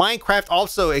Minecraft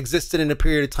also existed in a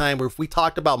period of time where if we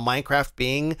talked about Minecraft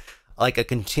being like a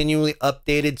continually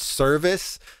updated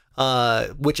service,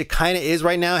 which it kind of is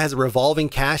right now. It has a revolving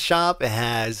cash shop. It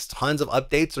has tons of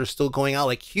updates that are still going out,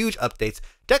 like huge updates.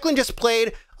 Declan just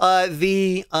played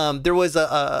there was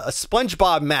a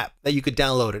SpongeBob map that you could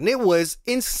download, and it was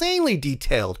insanely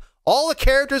detailed. All the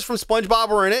characters from SpongeBob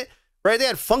were in it, right? They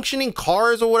had functioning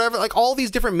cars or whatever, like all these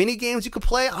different mini games you could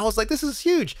play. I was like, this is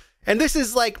huge. And this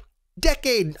is like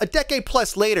a decade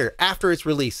plus later after its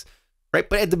release. Right,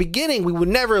 but at the beginning, we would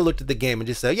never have looked at the game and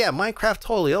just say, "Yeah, Minecraft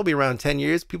totally. It'll be around 10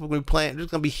 years. People will be playing.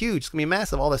 It's gonna be huge. It's gonna be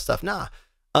massive. All this stuff." Nah,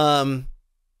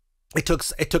 it took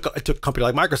a company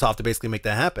like Microsoft to basically make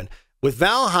that happen. With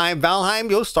Valheim, you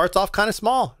know, starts off kind of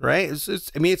small, right?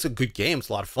 I mean, it's a good game. It's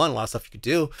a lot of fun. A lot of stuff you could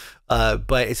do,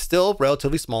 but it's still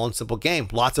relatively small and simple game.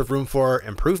 Lots of room for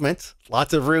improvements.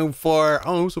 Lots of room for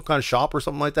some kind of shop or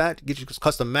something like that. Get you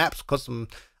custom maps, custom.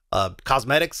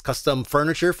 Cosmetics, custom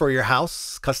furniture for your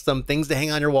house, custom things to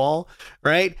hang on your wall,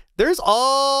 right? There's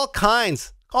all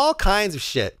kinds of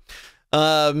shit.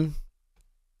 Ruben,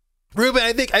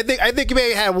 I think you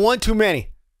may have one too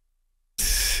many.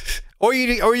 or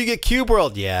you get Cube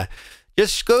World, yeah.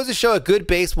 Just goes to show a good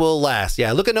base will last.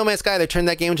 Yeah, look at No Man's Sky. They turned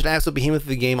that game into an absolute behemoth of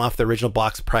the game off the original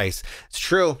box price. It's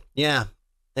true. Yeah,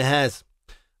 it has.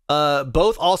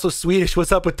 Both also Swedish.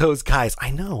 What's up with those guys?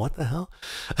 I know, what the hell?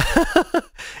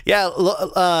 Yeah,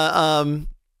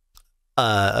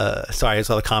 sorry, I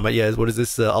saw the comment. Yeah, what is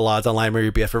this? Alad's Online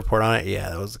Mirror BF report on it? Yeah,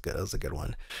 that was a good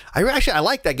one. I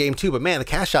like that game too, but man, the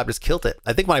cash shop just killed it.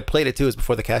 I think when I played it too, it was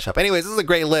before the cash shop. Anyways, this is a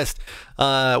great list.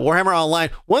 Warhammer Online.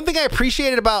 One thing I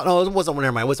appreciated about it wasn't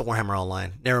Warhammer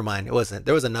Online. Never mind, it wasn't.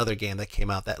 There was another game that came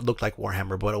out that looked like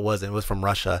Warhammer, but it wasn't. It was from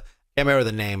Russia. Can't remember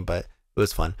the name, but it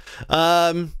was fun.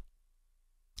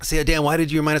 See, Dan, why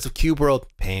did you remind us of Cube World?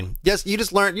 Pain. Yes, you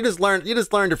just learned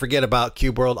to forget about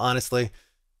Cube World, honestly.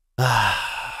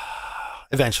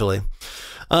 Eventually.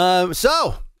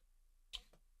 So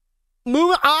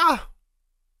moving I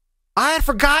had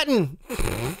forgotten.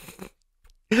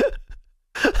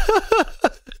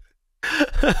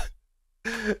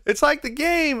 It's like the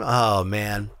game. Oh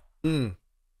man.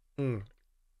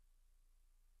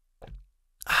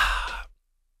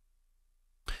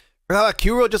 How about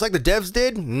Cube World, just like the devs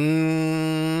did?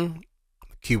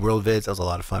 Cube World vids, that was a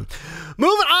lot of fun.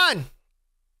 Moving on.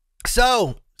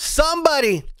 So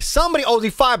somebody owes me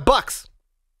 $5.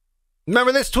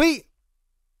 Remember this tweet?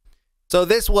 So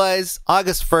this was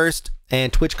August 1st,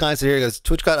 and TwitchCon, so here it goes.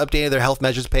 TwitchCon updated their health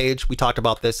measures page. We talked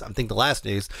about this, I think the last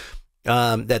news,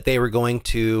 that they were going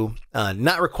to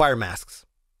not require masks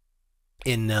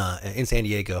in San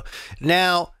Diego.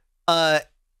 Now,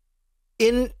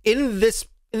 in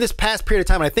this past period of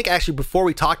time, and I think actually before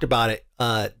we talked about it,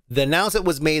 the announcement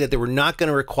was made that they were not going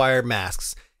to require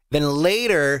masks. Then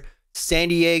later, San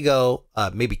Diego,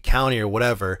 maybe county or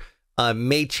whatever,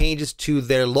 made changes to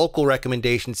their local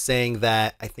recommendations saying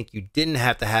that I think you didn't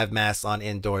have to have masks on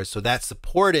indoors. So that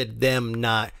supported them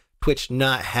Twitch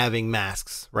not having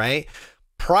masks, right?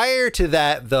 Prior to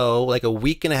that, though, like a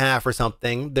week and a half or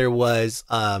something, there was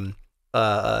a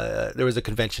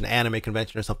convention, anime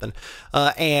convention or something,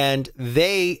 and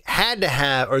they had to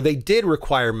have, or they did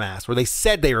require masks, or they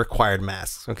said they required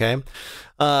masks. Okay,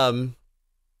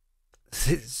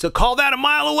 so call that a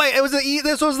mile away. It was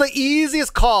this was the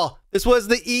easiest call. This was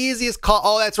the easiest call.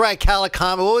 Oh, that's right,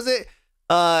 Calicom. What was it?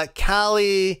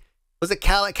 California.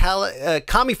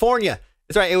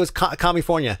 That's right. It was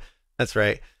California. That's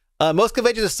right. Most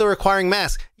conventions are still requiring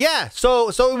masks. Yeah. So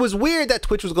it was weird that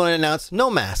Twitch was going to announce no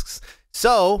masks.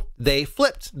 So they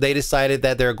flipped. They decided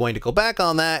that they're going to go back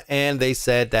on that, and they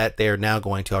said that they're now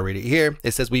going to already here.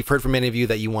 It says, we've heard from many of you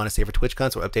that you want to stay for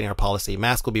TwitchCon, so we're updating our policy.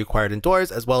 Masks will be required indoors,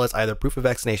 as well as either proof of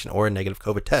vaccination or a negative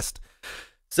COVID test.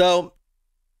 So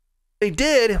they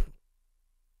did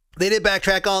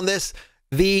backtrack on this.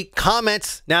 The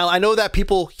comments, now I know that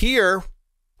people here,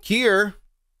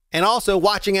 and also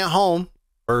watching at home,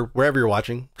 or wherever you're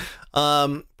watching,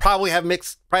 probably have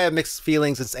mixed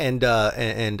feelings and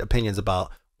opinions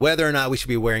about whether or not we should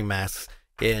be wearing masks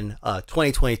in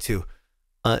 2022.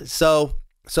 So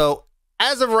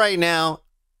as of right now,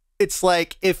 it's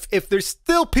like if there's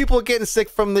still people getting sick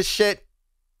from this shit,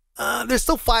 there's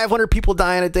still 500 people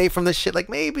dying a day from this shit. Like,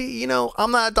 maybe, you know,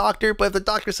 I'm not a doctor, but if the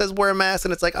doctor says wear a mask,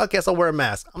 and it's like, okay, so I'll wear a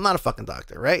mask. I'm not a fucking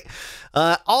doctor, right?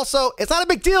 Also, it's not a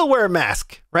big deal to wear a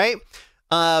mask, right?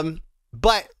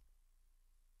 But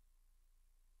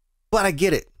I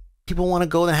get it. People want to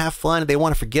go and have fun. They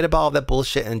want to forget about all that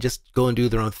bullshit and just go and do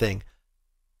their own thing.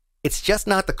 It's just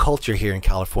not the culture here in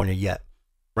California yet,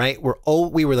 right?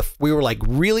 We were like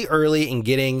really early in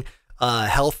getting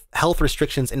health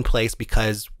restrictions in place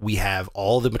because we have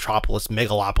all the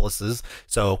megalopolises.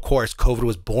 So of course COVID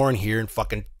was born here in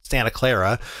fucking Santa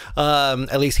Clara,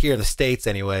 at least here in the States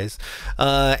anyways.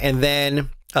 And then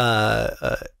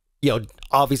you know,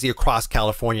 obviously across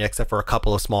California, except for a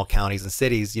couple of small counties and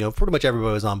cities, you know, pretty much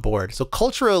everybody was on board. So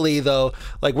culturally though,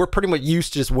 like, we're pretty much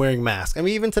used to just wearing masks. I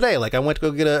mean, even today, like, I went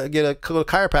to go get a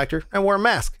chiropractor and wore a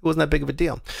mask. It wasn't that big of a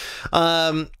deal.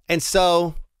 And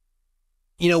so,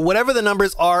 you know, whatever the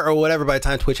numbers are or whatever, by the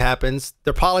time Twitch happens,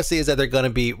 their policy is that they're going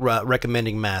to be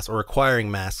recommending masks or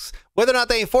requiring masks. Whether or not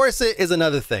they enforce it is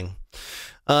another thing.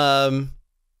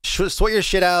 Sort your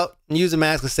shit out and use a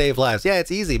mask to save lives. Yeah,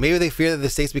 it's easy. Maybe they fear that the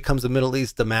States becomes the Middle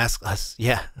East, the mask us.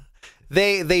 Yeah,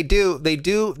 they do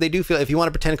feel, if you want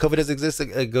to pretend COVID doesn't exist,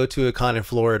 go to a con in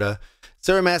Florida,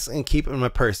 wear a mask and keep it in my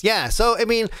purse. Yeah, so I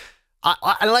mean,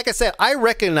 like I said, I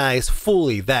recognize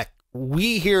fully that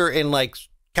we here in like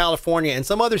California and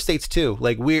some other states too,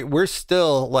 like we're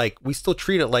still like, we still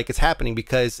treat it like it's happening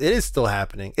because it is still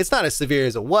happening. It's not as severe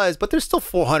as it was, but there's still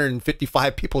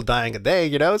 455 people dying a day,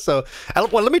 you know? So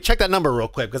well, let me check that number real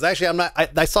quick, because actually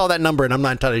I saw that number and I'm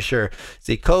not entirely sure.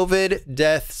 See, COVID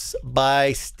deaths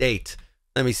by state.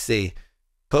 Let me see.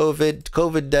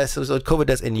 COVID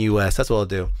deaths in US. That's what I'll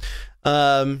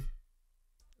do.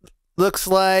 Looks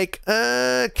like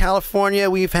California,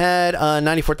 we've had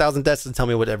 94,000 deaths. And tell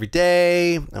me what every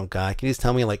day. Oh God, can you just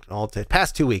tell me like all the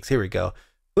past 2 weeks? Here we go.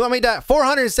 We want me to die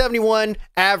 471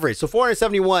 average. So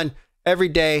 471 every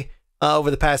day over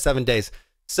the past 7 days.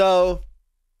 So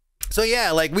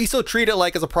yeah, like, we still treat it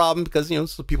like it's a problem because, you know,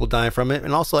 still people dying from it,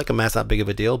 and also like a mask not big of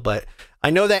a deal. But I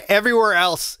know that everywhere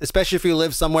else, especially if you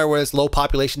live somewhere where it's low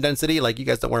population density, like, you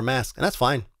guys don't wear masks, and that's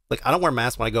fine. Like, I don't wear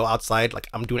masks when I go outside. Like,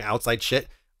 I'm doing outside shit.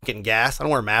 Getting gas. I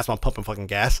don't wear a mask when I'm pumping fucking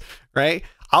gas, right?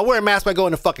 I'll wear a mask by going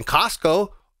to fucking Costco.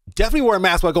 Definitely wear a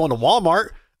mask by going to Walmart.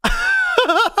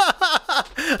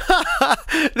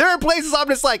 There are places I'm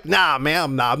just like, nah,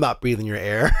 man, I'm not breathing your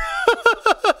air.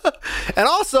 And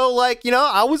also, like, you know,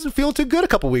 I wasn't feeling too good a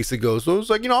couple weeks ago, so it was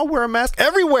like, you know, I'll wear a mask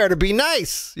everywhere to be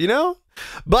nice, you know.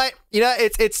 But you know,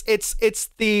 it's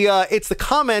the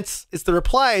comments, it's the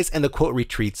replies, and the quote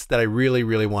retweets that I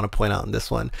really want to point out in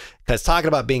this one, because talking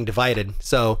about being divided.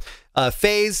 So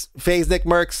FaZe Nick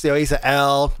Merckx, you know, he's an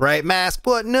L, right? Mask,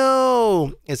 but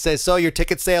no, it says, so your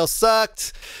ticket sales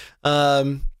sucked.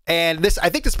 And this, I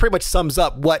think this pretty much sums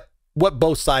up what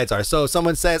both sides are. So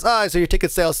someone says, oh, so your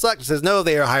ticket sales sucked. It says, no,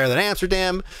 they are higher than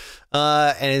Amsterdam.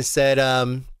 And it said,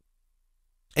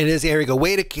 and it is, here we go,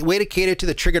 way to cater to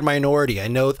the triggered minority. I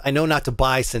know not to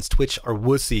buy since Twitch are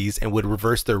wussies and would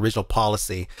reverse their original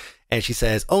policy. And she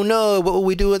says, oh no, what will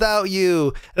we do without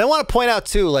you? And I want to point out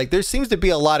too, like, there seems to be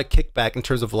a lot of kickback in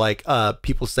terms of like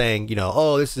people saying, you know,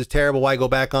 oh, this is terrible, why go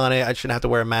back on it? I shouldn't have to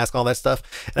wear a mask, all that stuff.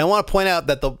 And I want to point out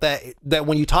that that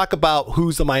when you talk about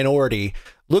who's the minority,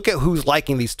 look at who's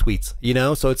liking these tweets, you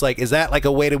know? So it's like, is that like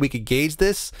a way that we could gauge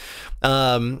this?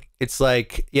 It's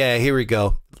like, yeah, here we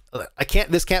go.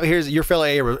 Here's your fellow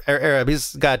Arab.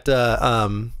 He's got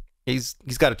he's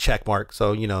got a check mark,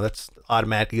 so you know that's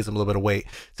automatically gives him a little bit of weight.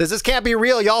 Says this can't be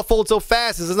real. Y'all fold so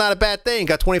fast. This is not a bad thing.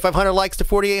 Got 2,500 likes to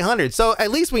 4,800. So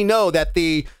at least we know that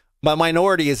the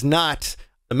minority is not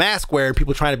the mask wearer and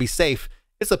people trying to be safe.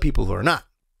 It's the people who are not.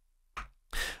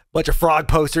 Bunch of frog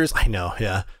posters. I know.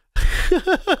 Yeah.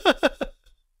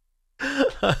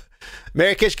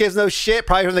 Mary Kish gives no shit.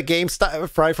 Probably from the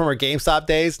GameStop. Probably from her GameStop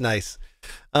days. Nice.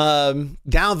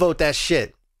 Downvote that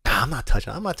shit. I'm not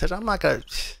touching. I'm not gonna.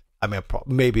 I mean,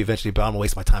 maybe eventually, but I'm gonna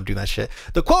waste my time doing that shit.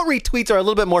 The quote retweets are a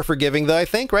little bit more forgiving, though, I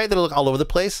think, right? They look all over the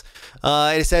place.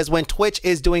 It says, when Twitch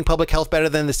is doing public health better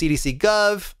than the CDC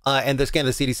Gov, and this, again,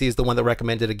 the CDC is the one that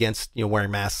recommended against, you know, wearing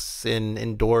masks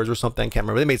indoors or something. I can't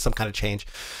remember. They made some kind of change.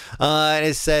 And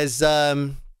it says, yeah,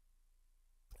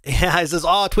 it says,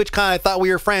 oh, TwitchCon, I thought we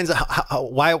were friends.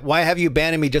 Why have you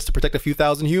abandoned me just to protect a few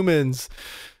thousand humans?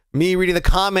 Me reading the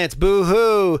comments,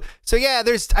 boo-hoo. So yeah,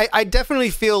 I definitely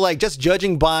feel like, just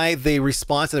judging by the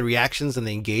response and the reactions and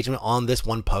the engagement on this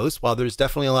one post, while there's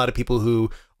definitely a lot of people who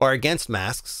are against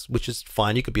masks, which is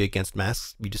fine. You could be against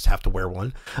masks. You just have to wear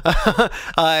one.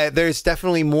 There's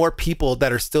definitely more people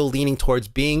that are still leaning towards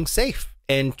being safe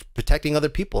and protecting other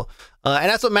people. And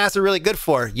that's what masks are really good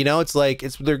for. You know, it's like,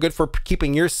 they're good for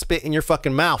keeping your spit in your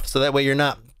fucking mouth, so that way you're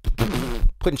not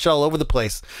putting shit all over the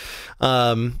place.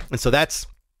 And so that's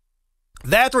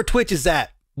where Twitch is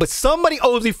at. But somebody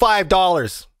owes me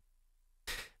 $5.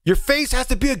 Your face has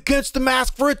to be against the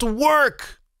mask for it to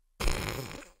work.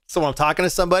 So when I'm talking to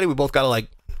somebody, we both gotta like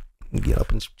get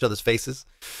up in each other's faces.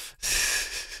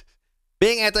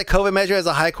 Being anti-COVID measure has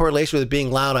a high correlation with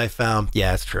being loud, I found.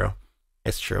 Yeah, it's true.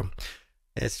 It's true.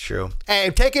 It's true. Hey,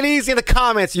 take it easy in the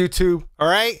comments, YouTube. All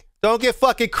right? Don't get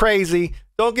fucking crazy.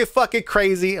 Don't get fucking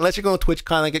crazy. Unless you're going to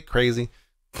Twitchcon and get crazy.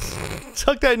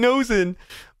 Tuck that nose in.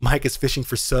 Mike is fishing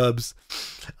for subs.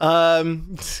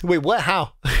 Wait, what?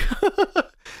 How?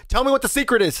 Tell me what the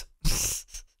secret is.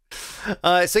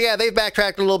 So yeah, they've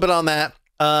backtracked a little bit on that.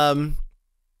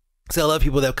 So I love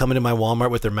people that come into my Walmart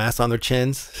with their masks on their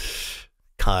chins.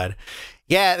 God.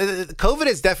 Yeah, COVID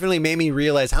has definitely made me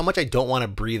realize how much I don't want to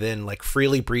breathe in, like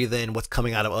freely breathe in what's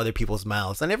coming out of other people's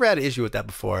mouths. I never had an issue with that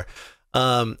before.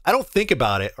 I don't think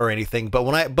about it or anything, but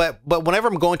whenever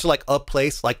I'm going to like a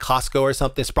place like Costco or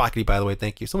something, Sprockety, by the way,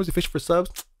 thank you. Someone's a fish for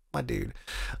subs, my dude.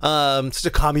 Such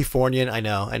a Californian, I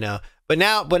know. But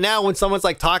now when someone's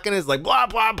like talking, it's like blah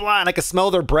blah blah, and I can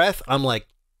smell their breath. I'm like,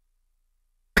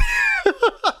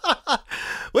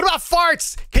 what about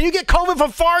farts? Can you get COVID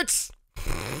from farts?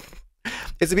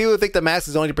 It's the people who think the mask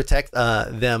is only to protect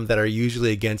them that are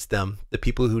usually against them. The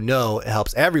people who know it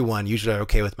helps everyone usually are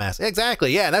okay with masks.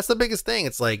 Exactly. Yeah, that's the biggest thing.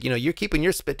 It's like, you know, you're keeping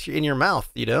your spit in your mouth,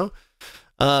 you know?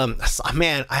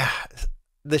 Man,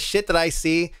 the shit that I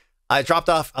see, I dropped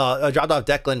off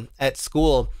Declan at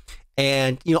school,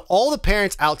 and, you know, all the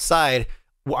parents outside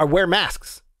wear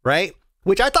masks, right?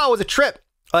 Which I thought was a trip.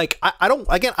 Like, I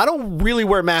don't really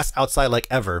wear masks outside like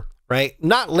ever, right?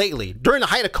 Not lately. During the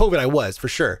height of COVID, I was, for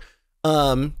sure.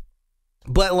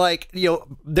 But like, you know,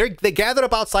 they gathered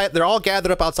up outside. They're all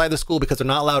gathered up outside the school because they're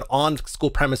not allowed on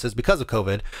school premises because of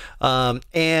COVID.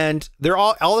 And they're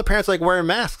all the parents are like wearing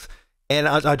masks. And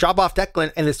I drop off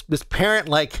Declan, and this parent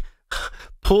like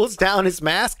pulls down his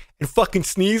mask and fucking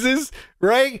sneezes,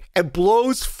 right? And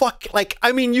blows like,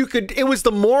 I mean, it was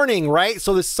the morning, right?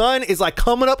 So the sun is like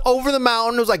coming up over the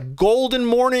mountain. It was like golden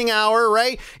morning hour,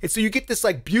 right? And so you get this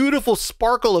like beautiful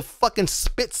sparkle of fucking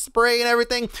spit spray and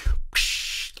everything.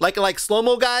 Like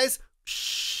slow-mo guys.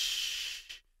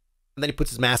 And then he puts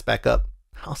his mask back up.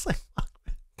 I was like, fuck.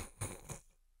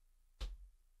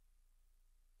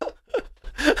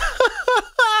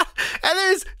 And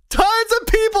there's tons of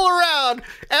people around.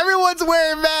 Everyone's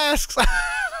wearing masks.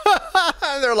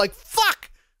 And they're like, fuck.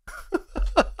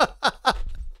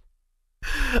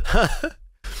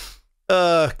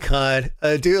 Oh, God.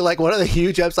 Dude, like one of the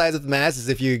huge upsides of the mask is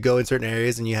if you go in certain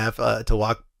areas and you have to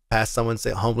walk past someone,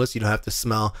 say homeless, you don't have to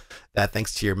smell that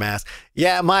thanks to your mask.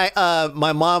 Yeah, my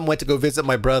mom went to go visit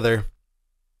my brother,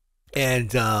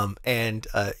 and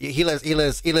he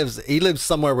lives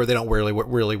somewhere where they don't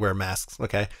really wear masks.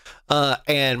 Okay,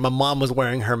 and my mom was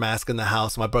wearing her mask in the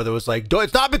house. My brother was like,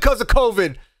 it's not because of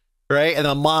COVID, right? And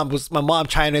my mom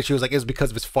chimed in. She was like, it was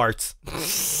because of his farts.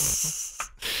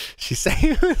 She's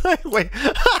saying, like, wait,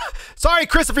 sorry,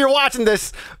 Chris, if you're watching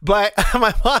this, but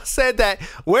my mom said that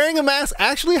wearing a mask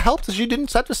actually helped us. You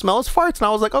didn't have to smell his farts. And I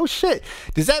was like, oh shit.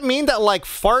 Does that mean that like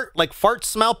fart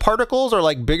smell particles are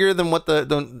like bigger than what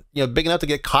the you know, big enough to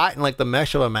get caught in like the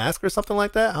mesh of a mask or something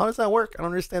like that? How does that work? I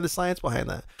don't understand the science behind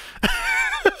that.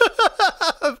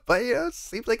 But you know, it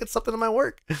seems like it's something that might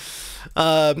work.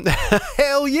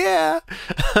 Hell yeah.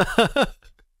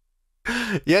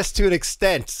 Yes, to an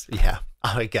extent. Yeah.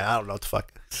 Oh my God, I don't know what the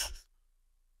fuck.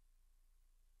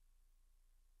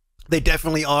 They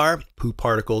definitely are poop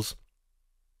particles.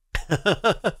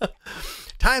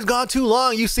 Time's gone too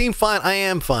long. You seem fine. I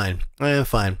am fine.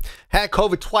 Had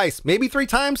COVID twice, maybe 3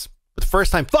 times, but the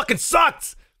first time fucking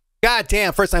sucked. God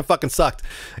damn, first time fucking sucked.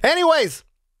 Anyways,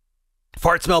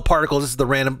 fart smell particles. This is the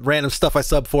random stuff I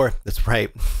sub for. That's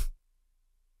right.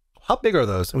 How big are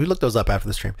those? We looked those up after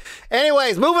the stream.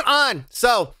 Anyways, moving on.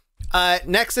 So,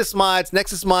 NexusMods,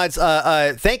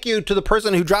 thank you to the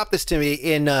person who dropped this to me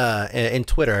in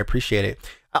Twitter. I appreciate it.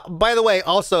 By the way,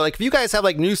 also, like, if you guys have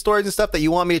like news stories and stuff that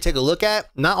you want me to take a look at,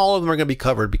 not all of them are going to be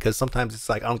covered because sometimes it's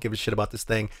like I don't give a shit about this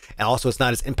thing, and also it's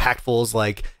not as impactful as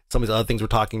like some of the other things we're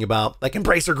talking about, like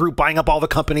Embracer Group buying up all the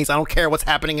companies. I don't care what's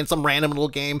happening in some random little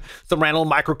game, some random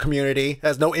micro community. It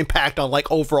has no impact on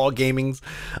like overall gaming's.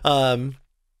 And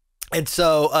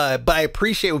so, but I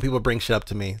appreciate when people bring shit up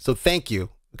to me. So thank you,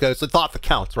 because it's a thought that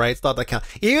counts, right? It's thought that counts.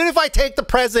 Even if I take the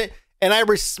present and I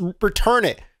return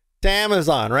it to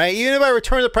Amazon, right? Even if I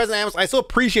return the present to Amazon, I still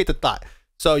appreciate the thought.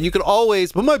 So you can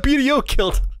always, but my BDO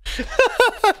killed.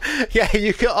 Yeah,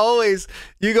 you can always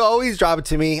drop it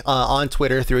to me on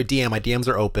Twitter through a DM. My DMs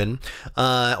are open,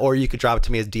 or you could drop it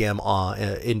to me as DM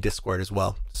in Discord as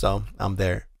well. So I'm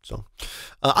there. So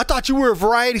I thought you were a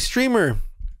variety streamer.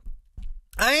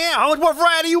 I am. How much more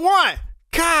variety you want?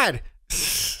 God.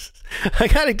 I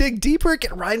gotta dig deeper,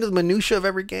 get right into the minutia of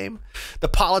every game, the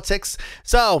politics.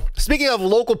 So speaking of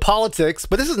local politics,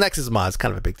 but this is NexusMod, it's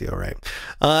kind of a big deal, right?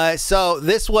 So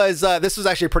this was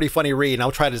actually a pretty funny read, and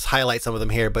I'll try to just highlight some of them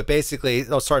here. But basically,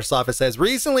 I'll start us off. It says,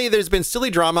 recently there's been silly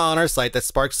drama on our site that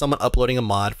sparked someone uploading a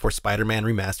mod for Spider-Man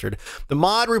Remastered. The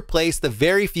mod replaced the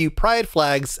very few pride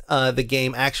flags the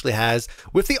game actually has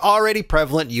with the already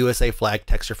prevalent USA flag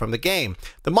texture from the game.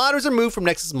 The mod was removed from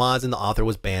NexusMods and the author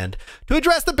was banned. To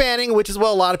address the banning, which is what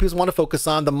a lot of people want to focus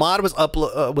on, the mod was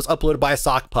uploaded by a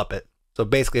sock puppet, so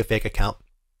basically a fake account,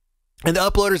 and the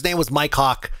uploader's name was Mike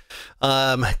Hawk.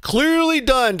 Clearly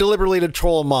done deliberately to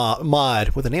troll a mod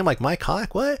with a name like Mike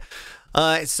Hawk. What?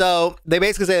 So they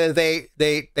basically say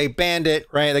that they banned it,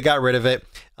 right? They got rid of it,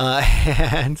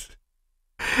 and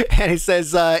it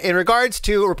says, in regards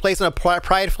to replacement of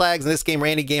pride flags in this game,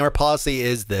 Randy Gamer policy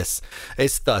is this.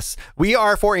 It's thus. We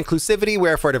are for inclusivity. We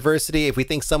are for diversity. If we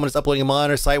think someone is uploading a mod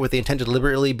on our site with the intent to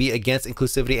deliberately be against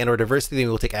inclusivity and or diversity, then we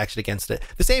will take action against it.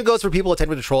 The same goes for people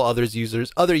attempting to troll other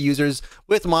users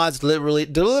with mods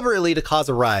deliberately to cause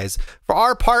a rise. For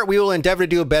our part, we will endeavor to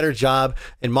do a better job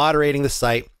in moderating the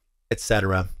site,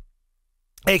 etc.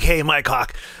 AKA Mike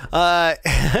Hawk.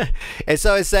 And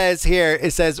so it says here,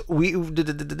 it says,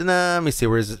 let me see,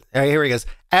 where is it? All right, here he goes.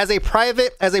 As a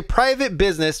private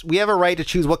business, we have a right to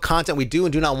choose what content we do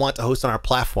and do not want to host on our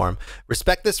platform.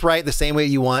 Respect this right the same way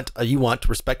you want to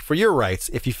respect for your rights.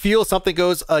 If you feel something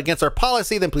goes against our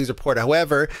policy, then please report it.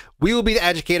 However, we will be the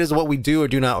educators of what we do or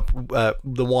do not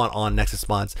want on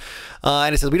NexusMods.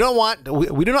 And it says we do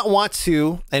not want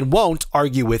to and won't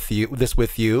argue with you.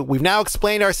 We've now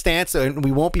explained our stance, and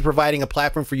we won't be providing a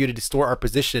platform for you to distort our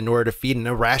position in order to feed an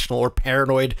irrational or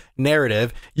paranoid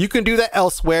narrative. You can do that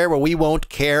elsewhere, where we won't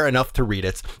care enough to read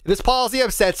it. If this policy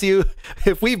upsets you,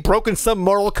 if we've broken some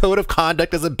moral code of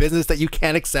conduct as a business that you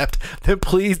can't accept, then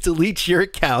please delete your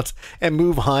account and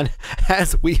move on,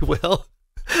 as we will.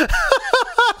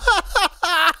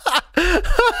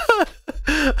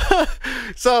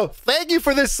 So thank you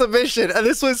for this submission.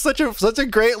 This was such a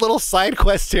great little side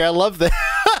quest here. I love that.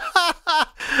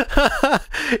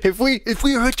 if we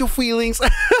hurt your feelings,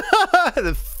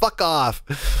 then fuck off.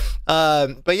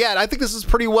 But yeah, I think this is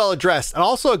pretty well addressed, and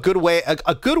also a good way.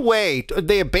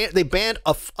 They banned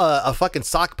a fucking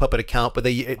sock puppet account, but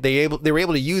they were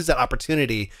able to use that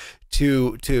opportunity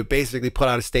to basically put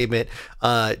out a statement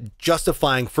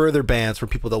justifying further bans for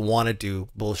people that want to do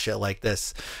bullshit like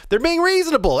this. They're being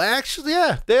reasonable. Actually,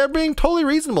 yeah, they're being totally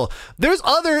reasonable. There's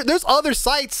other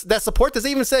sites that support this.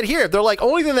 They even said here, they're like,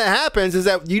 only thing that happens is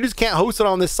that you just can't host it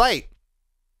on this site.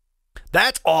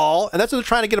 That's all. And that's what they're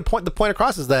trying to get the point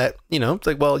across, is that, you know, it's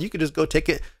like, well, you could just go take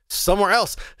it somewhere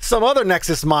else, some other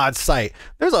NexusMod site.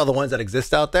 There's other ones that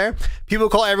exist out there. People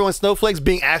call everyone snowflakes,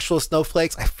 being actual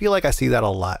snowflakes. I feel like I see that a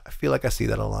lot. That's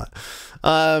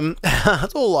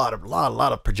a lot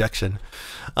of projection.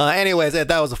 Anyways, that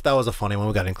was a funny one.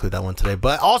 We got to include that one today.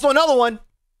 But also another one.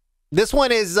 This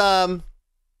one is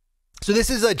so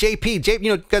this is a JP. You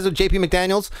know, guys know JP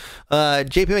McDaniels.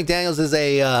 JP McDaniels is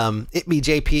a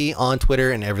ItmeJP on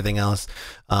Twitter and everything else.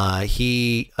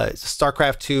 He is a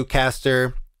StarCraft 2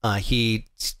 caster.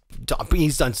 He's done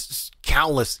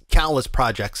countless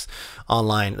projects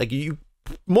online. Like,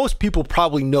 most people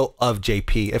probably know of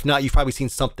JP. If not, you've probably seen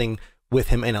something with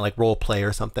him in it, like role play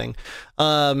or something.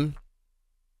 So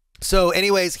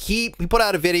anyways, he put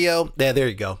out a video. There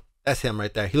you go. That's him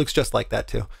right there. He looks just like that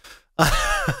too.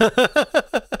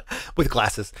 With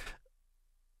glasses.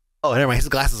 Oh, never mind. His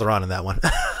glasses are on in that one.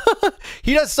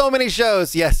 He does so many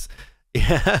shows. Yes.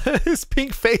 Yeah. His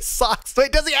pink face socks.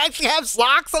 Wait, does he actually have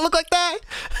socks that look like that?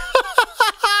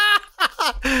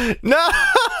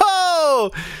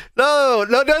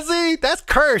 No, does he? That's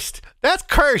cursed.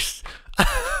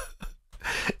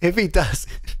 If he does,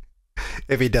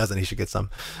 If he doesn't, he should get some.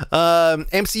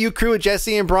 MCU crew with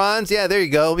Jesse and Bronze. Yeah, there you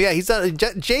go. Yeah, he's done.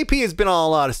 JP has been on a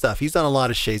lot of stuff. He's done a lot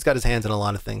of shit. He's got his hands in a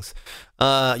lot of things.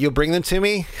 You'll bring them to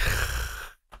me.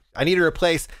 I need to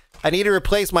replace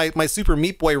my Super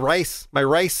Meat Boy rice, my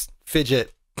rice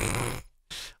fidget. I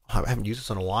haven't used this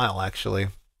in a while, actually.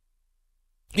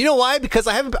 You know why? Because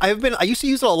I used to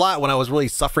use it a lot when I was really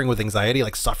suffering with anxiety,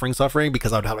 like suffering,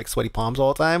 because I would have like sweaty palms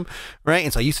all the time, right?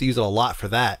 And so I used to use it a lot for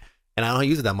that. And I don't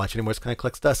use it that much anymore. It's kind of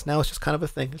collects dust. Now it's just kind of a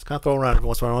thing. It's kind of throw around every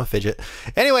once in a while on a fidget.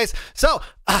 Anyways, so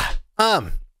oh,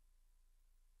 I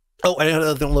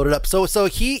don't load it up. So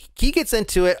he gets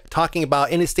into it talking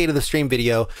about in his state of the stream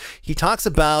video. He talks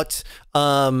about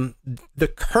the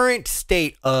current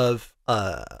state of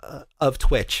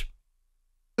Twitch,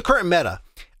 the current meta.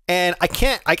 And I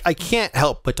can't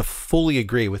help but to fully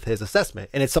agree with his assessment.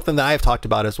 And it's something that I've talked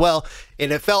about as well.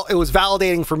 And it was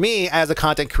validating for me as a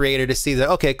content creator to see that,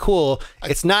 okay, cool.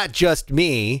 It's not just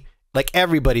me. Like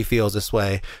everybody feels this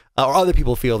way, or other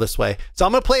people feel this way. So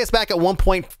I'm going to play us back at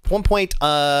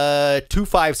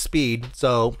 1.25 speed.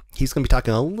 So he's going to be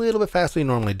talking a little bit faster than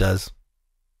he normally does.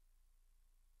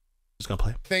 Just going to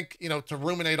play. I think, you know, to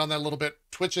ruminate on that a little bit,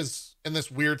 Twitch is in this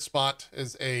weird spot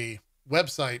as a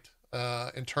website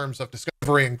in terms of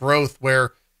discovery and growth,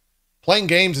 where playing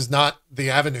games is not the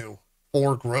avenue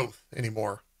for growth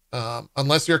anymore.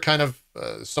 Unless you're kind of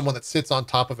someone that sits on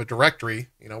top of a directory,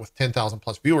 you know, with 10,000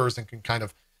 plus viewers and can kind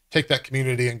of take that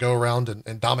community and go around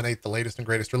and dominate the latest and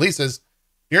greatest releases,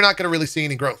 you're not going to really see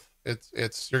any growth.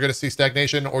 You're going to see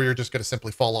stagnation, or you're just going to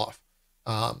simply fall off.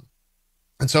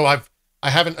 And so I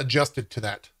haven't adjusted to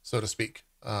that, so to speak.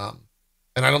 And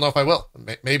I don't know if I will.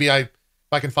 Maybe if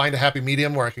I can find a happy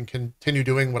medium where I can continue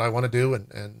doing what I want to do,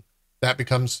 and that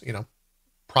becomes, you know,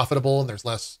 profitable, and there's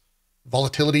less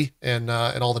volatility in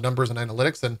all the numbers and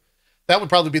analytics, then that would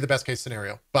probably be the best case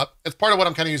scenario. But it's part of what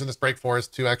I'm kind of using this break for, is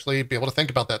to actually be able to think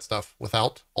about that stuff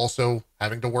without also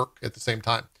having to work at the same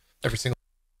time every single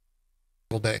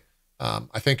day.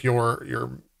 I think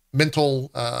your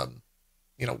mental,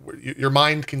 you know, your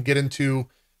mind can get into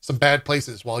some bad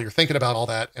places while you're thinking about all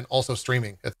that and also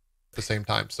streaming at the same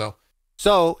time. So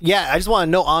yeah, I just want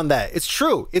to note on that. It's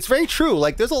true. It's very true.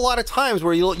 Like there's a lot of times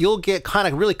where you'll get kind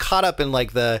of really caught up in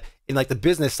like the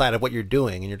business side of what you're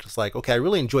doing, and you're just like, okay, I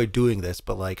really enjoy doing this,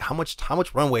 but like how much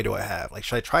runway do I have? Like,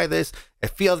 should I try this? I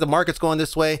feel the market's going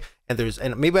this way, and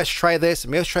maybe I should try this, and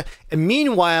maybe I should try. And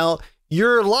meanwhile,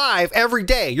 you're live every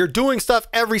day. You're doing stuff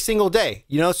every single day,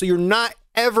 you know, so you're not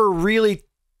ever really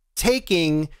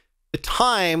taking the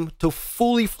time to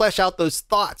fully flesh out those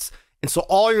thoughts. And so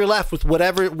all you're left with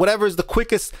whatever is the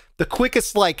quickest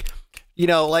like, you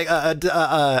know, like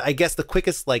I guess the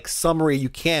quickest like summary you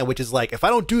can, which is like, if I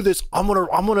don't do this, I'm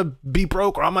gonna be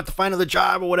broke, or I'm gonna have to find another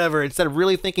job or whatever, instead of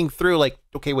really thinking through like,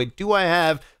 okay, wait, do I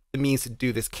have the means to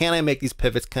do this? Can I make these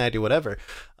pivots? Can I do whatever?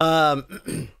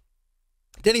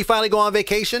 Did he finally go on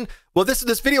vacation? Well, this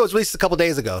video was released a couple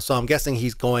days ago, so I'm guessing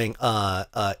he's going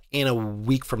in a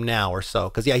week from now or so.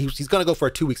 Because yeah, he's going to go for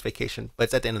a 2 weeks vacation, but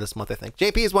it's at the end of this month, I think.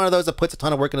 JP is one of those that puts a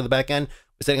ton of work into the back end,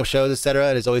 setting up shows, etc.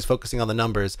 And is always focusing on the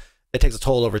numbers. It takes a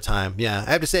toll over time. Yeah,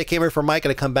 I have to say, I came here for Mike,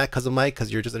 and I come back because of Mike, because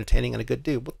you're just entertaining and a good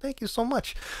dude. Well, thank you so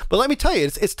much. But let me tell you,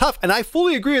 it's tough, and I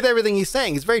fully agree with everything he's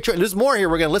saying. It's very true. And there's more here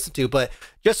we're going to listen to, but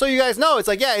just so you guys know, it's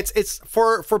like, yeah, it's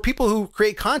for people who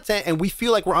create content, and we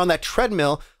feel like we're on that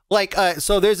treadmill. Like,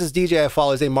 so there's this DJ I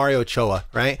follow, his name Mario Ochoa,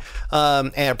 right?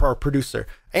 And our producer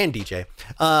and DJ.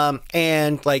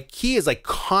 And like, he is like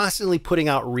constantly putting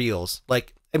out reels,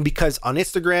 like, and because on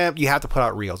Instagram, you have to put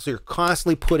out reels. So you're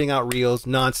constantly putting out reels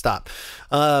nonstop.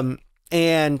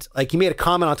 And like, he made a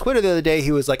comment on Twitter the other day.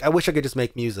 He was like, I wish I could just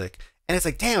make music. And it's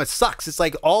like, damn, it sucks. It's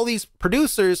like all these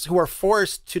producers who are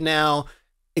forced to now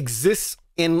exist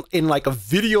in like a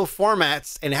video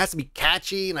formats, and it has to be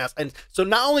catchy, and so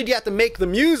not only do you have to make the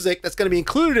music that's going to be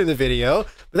included in the video,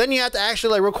 but then you have to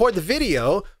actually like record the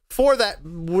video for that,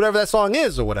 whatever that song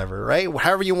is or whatever, right?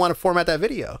 However you want to format that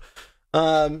video.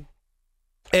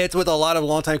 It's with a lot of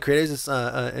longtime creators. It's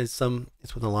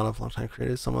with a lot of longtime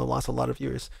creators. Some have lost a lot of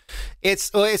viewers.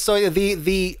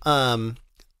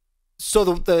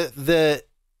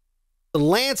 The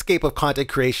landscape of content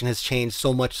creation has changed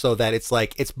so much so that it's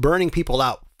like it's burning people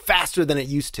out faster than it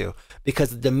used to,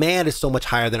 because the demand is so much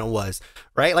higher than it was,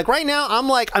 right? Like right now, I'm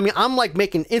like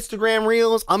making Instagram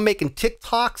reels, I'm making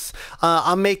TikToks,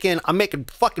 I'm making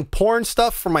fucking porn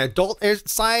stuff for my adult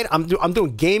side. I'm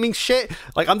doing gaming shit,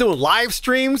 like I'm doing live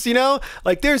streams, you know?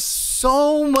 Like there's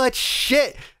so much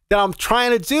shit that I'm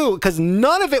trying to do, because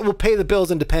none of it will pay the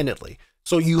bills independently.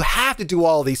 So you have to do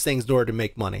all these things in order to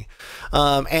make money.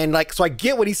 And like, so I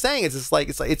get what he's saying. It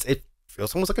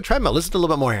feels almost like a treadmill. Listen to a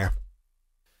little bit more here.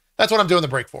 that's what I'm doing the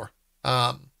break for.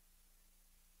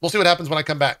 We'll see what happens when I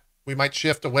come back. We might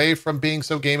shift away from being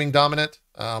so gaming dominant.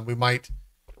 We might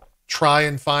try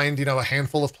and find, you know, a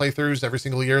handful of playthroughs every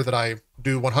single year that I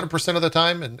do 100% of the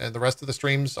time, and the rest of the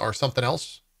streams are something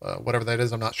else. Whatever that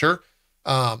is, I'm not sure.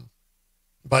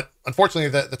 But unfortunately,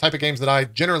 the type of games that I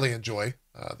generally enjoy,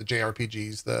 the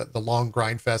JRPGs, the long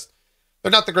grind fest,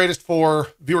 they're not the greatest for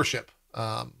viewership.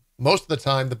 Most of the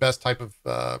time, the best type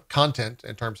of content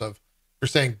in terms of, you're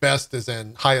saying best is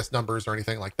in highest numbers or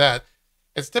anything like that.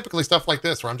 It's typically stuff like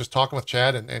this, where I'm just talking with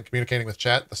chat and communicating with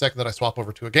chat. The second that I swap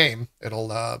over to a game, it'll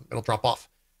drop off.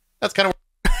 That's kind of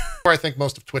where I think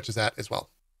most of Twitch is at as well.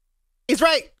 He's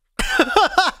right.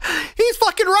 He's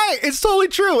fucking right. It's totally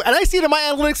true, and I see it in my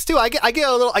analytics too. I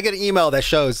get an email that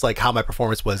shows like how my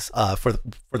performance was for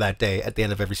that day at the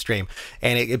end of every stream,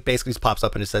 and it basically just pops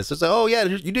up and it says, "Oh yeah,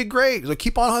 you did great. Like,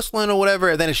 keep on hustling or whatever."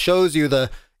 And then it shows you the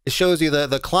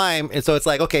climb, and so it's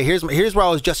like, okay, here's where I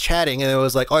was just chatting, and it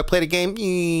was like, oh, I played a game,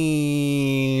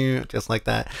 just like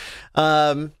that.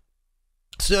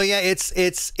 So yeah,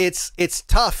 it's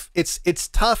tough. It's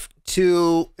tough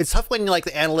when like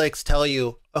the analytics tell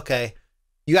you, okay,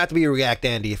 you have to be a React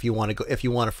Andy if you want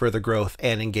to further growth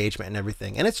and engagement and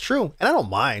everything. And it's true. And I don't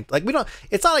mind. Like,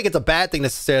 it's not like it's a bad thing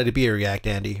necessarily to be a React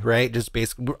Andy, right? Just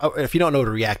basically, if you don't know what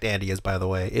a React Andy is, by the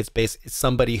way, it's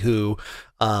somebody who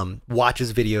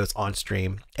watches videos on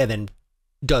stream and then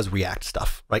does React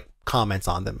stuff, right? Comments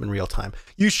on them in real time.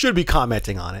 You should be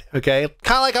commenting on it, okay?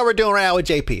 Kind of like how we're doing right now with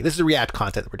JP. This is the React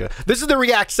content that we're doing. This is the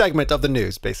React segment of the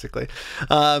news, basically.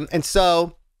 And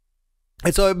so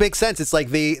it makes sense. It's like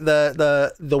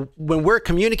the when we're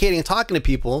communicating and talking to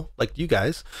people like you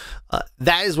guys,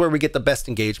 that is where we get the best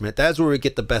engagement. That is where we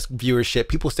get the best viewership.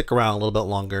 People stick around a little bit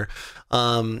longer,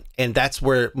 and that's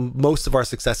where most of our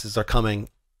successes are coming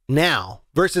now.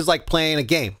 Versus like playing a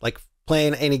game, like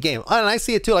playing any game. And I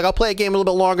see it too. Like, I'll play a game a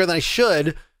little bit longer than I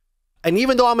should, and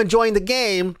even though I'm enjoying the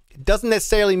game, it doesn't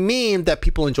necessarily mean that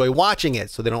people enjoy watching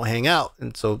it, so they don't hang out,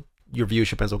 and so your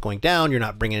viewership ends up going down. You're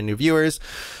not bringing in new viewers.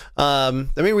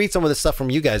 Let me read some of the stuff from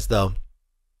you guys though.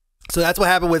 So that's what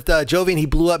happened with Jovian. He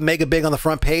blew up mega big on the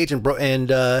front page, and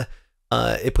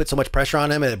it put so much pressure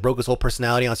on him, and it broke his whole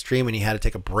personality on stream, and he had to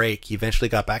take a break. He eventually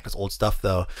got back to his old stuff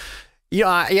though.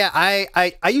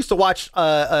 I used to watch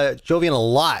Jovian a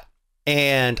lot,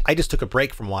 and I just took a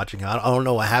break from watching him. I don't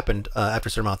know what happened after a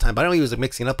certain amount of time, but I know he was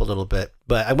mixing up a little bit.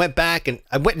 But I went back, and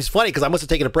it's funny because I must have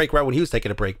taken a break right when he was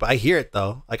taking a break. But I hear it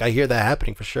though. Like, I hear that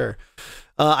happening for sure.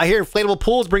 I hear inflatable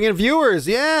pools bring in viewers.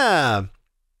 Yeah.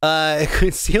 I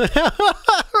couldn't see it.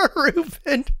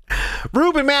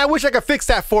 Ruben, man, I wish I could fix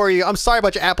that for you. I'm sorry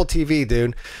about your Apple TV,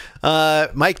 dude.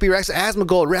 Mike B. Rex, Asthma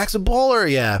Gold, Rex a Bowler.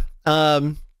 Yeah.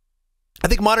 I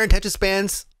think modern attention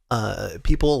spans,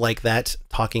 people like that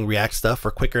talking React stuff for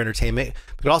quicker entertainment,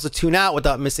 but also tune out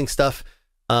without missing stuff,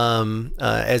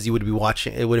 as you would be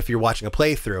watching it would if you're watching a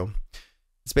playthrough.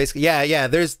 It's basically, yeah.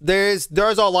 There's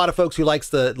a lot of folks who like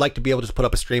to be able to just put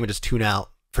up a stream and just tune out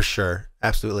for sure.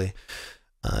 Absolutely.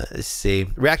 Let's see.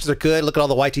 Reactions are good. Look at all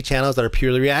the YT channels that are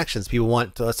purely reactions. People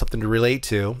want something to relate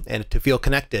to and to feel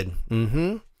connected.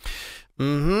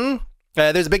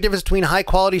 There's a big difference between high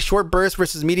quality short bursts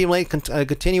versus medium length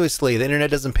continuously. The internet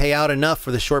doesn't pay out enough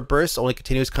for the short bursts, only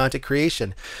continuous content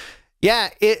creation. Yeah,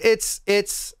 there's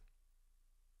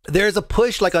a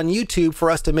push like on YouTube for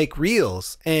us to make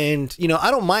reels, and you know, I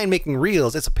don't mind making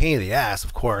reels. It's a pain in the ass,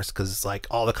 of course, because it's like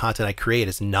all the content I create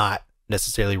is not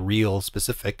necessarily reel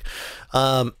specific,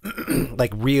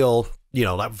 like real, you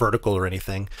know, not vertical or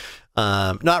anything,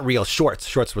 not real shorts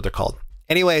is what they're called.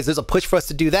 Anyways, there's a push for us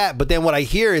to do that, but then what I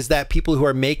hear is that people who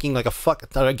are making like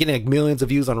are getting like millions of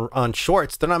views on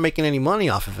shorts, they're not making any money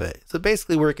off of it. So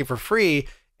basically working for free,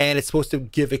 and it's supposed to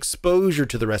give exposure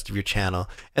to the rest of your channel.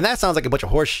 And that sounds like a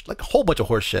whole bunch of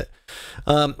horse shit.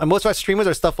 And most of our streamers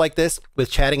are stuff like this with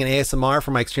chatting and ASMR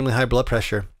for my extremely high blood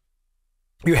pressure.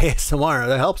 Your ASMR,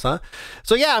 that helps, huh?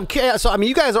 So yeah, I mean,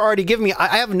 you guys are already giving me,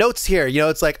 I have notes here, you know,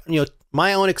 it's like, you know,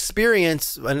 my own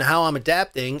experience and how I'm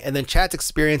adapting, and then chat's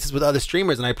experiences with other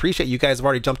streamers. And I appreciate you guys have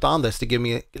already jumped on this to give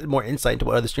me more insight into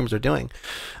what other streamers are doing.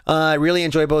 I really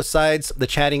enjoy both sides, the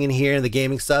chatting in here and the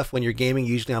gaming stuff. When you're gaming,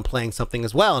 usually I'm playing something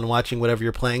as well and watching whatever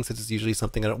you're playing, since it's usually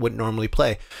something I wouldn't normally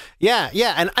play. Yeah.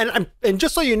 And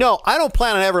just so you know, I don't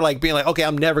plan on ever like being like, okay,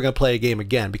 I'm never going to play a game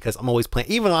again, because I'm always playing,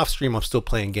 even off stream, I'm still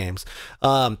playing games.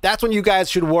 That's when you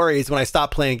guys should worry, is when I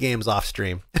stop playing games off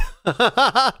stream.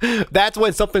 That's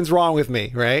when something's wrong with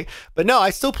me, right? But no,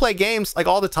 I still play games like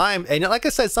all the time, and like I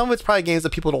said, some of it's probably games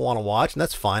that people don't want to watch, and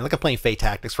that's fine. Like I'm playing Fate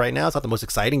Tactics right now. It's not the most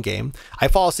exciting game. I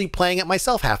fall asleep playing it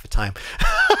myself half the time.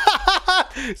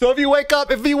 So if you wake up,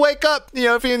 you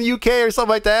know, if you're in the UK or something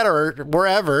like that, or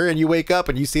wherever, and you wake up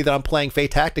and you see that I'm playing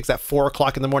Fate Tactics at 4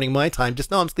 o'clock in the morning my time,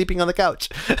 just know I'm sleeping on the couch.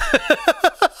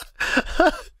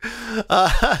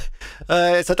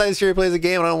 Sometimes Siri plays a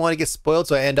game and I don't want to get spoiled,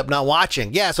 so I end up not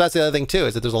watching. Yeah, so that's the other thing too,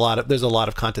 is that there's a lot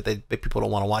of content that people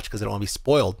don't want to watch because they don't want to be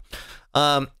spoiled.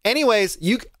 Anyways,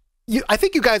 I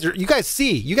think you guys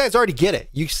already get it.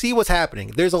 You see what's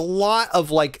happening. There's a lot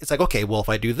of like, it's like, okay, well, if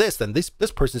I do this, then this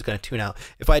person's going to tune out.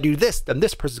 If I do this, then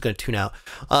this person's going to tune out.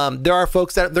 There are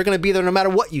folks that they're going to be there no matter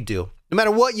what you do. No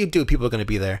matter what you do, people are going to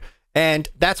be there. And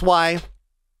that's why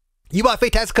you bought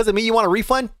Fate Tactics because of me. You want a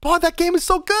refund? Oh, that game is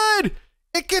so good.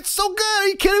 It gets so good. Are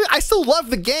you kidding me? I still love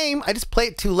the game. I just play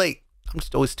it too late. I'm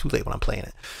just always too late when I'm playing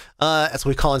it. That's what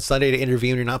we call on Sunday to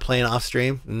intervene when you're not playing off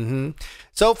stream.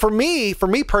 So for me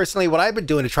personally, what I've been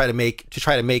doing to try to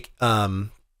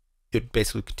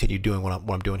basically continue doing what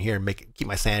I'm doing here and keep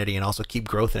my sanity and also keep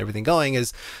growth and everything going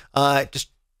is just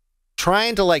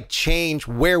trying to like change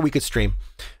where we could stream.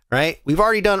 Right? We've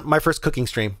already done my first cooking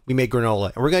stream. We made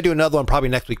granola, and we're gonna do another one probably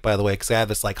next week, by the way, because I have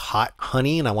this like hot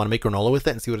honey and I want to make granola with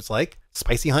it and see what it's like.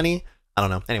 Spicy honey. I don't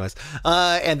know. Anyways,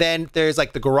 and then there's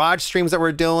like the garage streams that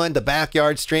we're doing, the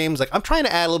backyard streams. Like I'm trying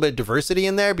to add a little bit of diversity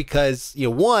in there because, you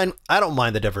know, one, I don't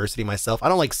mind the diversity myself. I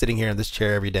don't like sitting here in this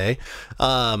chair every day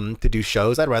to do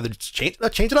shows. I'd rather just change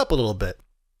it up a little bit.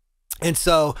 And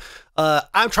so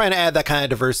I'm trying to add that kind of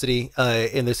diversity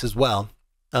in this as well.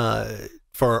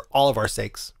 For all of our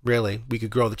sakes, really. We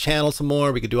could grow the channel some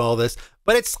more. We could do all this,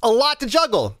 but it's a lot to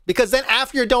juggle because then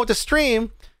after you're done with the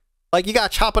stream, like you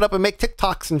got to chop it up and make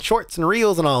TikToks and shorts and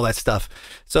reels and all that stuff.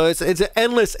 So it's an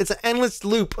endless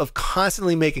loop of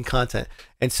constantly making content.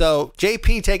 And so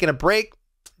JP taking a break,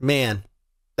 man,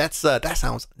 that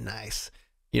sounds nice.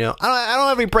 You know, I don't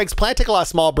have any breaks planned. I take a lot of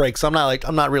small breaks. So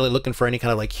I'm not really looking for any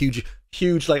kind of like huge,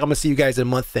 like I'm gonna see you guys in a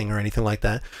month thing or anything like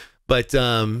that. But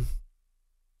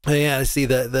yeah, I see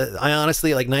I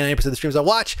honestly, like 99% of the streams I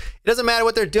watch, it doesn't matter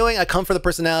what they're doing. I come for the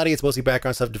personality. It's mostly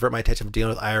background stuff to divert my attention from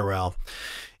dealing with IRL.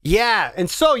 Yeah, and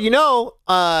so, you know,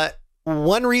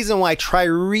 one reason why I try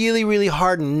really, really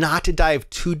hard not to dive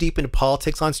too deep into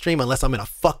politics on stream unless I'm in a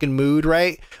fucking mood,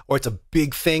 right? Or it's a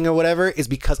big thing or whatever, is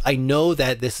because I know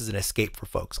that this is an escape for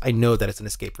folks. I know that it's an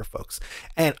escape for folks.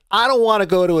 And I don't want to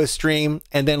go to a stream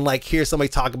and then like hear somebody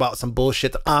talk about some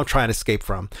bullshit that I'm trying to escape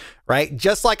from, right?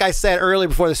 Just like I said earlier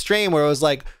before the stream where it was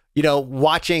like, you know,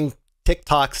 watching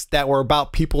TikToks that were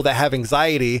about people that have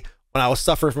anxiety when I was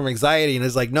suffering from anxiety, and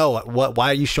it's like, no,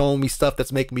 why are you showing me stuff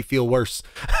that's making me feel worse?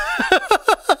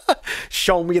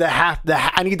 Show me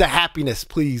I need the happiness,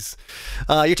 please.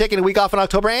 You're taking a week off in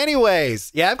October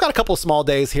anyways. Yeah, I've got a couple of small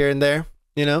days here and there,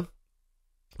 you know.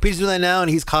 Preach doing that now, and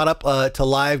he's caught up to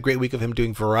live. Great week of him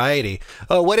doing variety.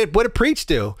 Oh, what did Preach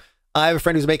do? I have a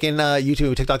friend who's making YouTube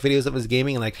and TikTok videos of his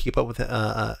gaming, and I keep up with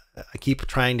I keep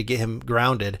trying to get him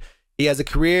grounded. He has a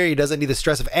career. He doesn't need the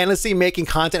stress of endlessly making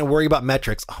content and worrying about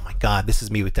metrics. Oh my God, this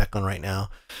is me with Declan right now.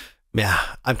 Yeah,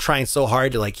 I'm trying so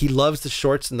hard to like. He loves the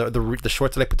shorts and the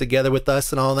shorts that I put together with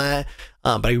us and all that.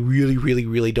 But I really, really,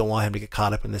 really don't want him to get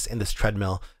caught up in this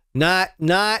treadmill. Not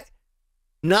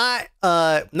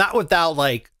without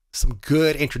like some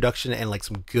good introduction and like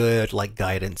some good like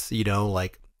guidance. You know,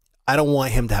 like I don't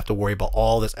want him to have to worry about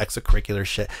all this extracurricular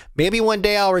shit. Maybe one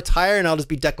day I'll retire and I'll just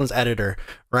be Declan's editor,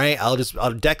 right?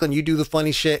 Declan, you do the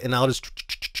funny shit and I'll just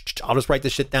write the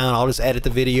shit down. I'll just edit the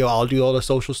video. I'll do all the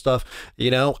social stuff.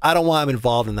 You know, I don't want him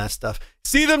involved in that stuff.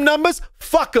 See them numbers?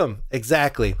 Fuck them.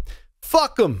 Exactly.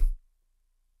 Fuck them.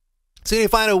 So you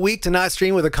find a week to not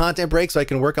stream with a content break so I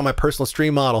can work on my personal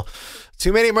stream model.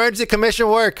 Too many emergency commission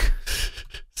work.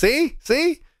 See?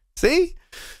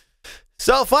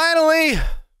 So finally,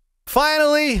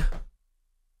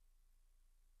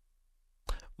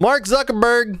 Mark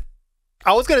Zuckerberg.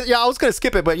 I was gonna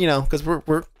skip it, but you know, because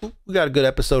we got a good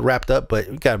episode wrapped up, but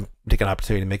we got to take an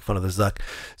opportunity to make fun of the Zuck.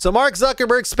 So Mark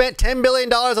Zuckerberg spent $10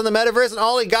 billion on the metaverse, and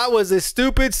all he got was this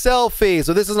stupid selfie.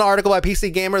 So this is an article by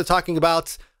PC Gamer talking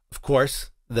about, of course,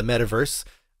 the metaverse,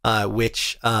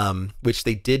 which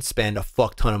they did spend a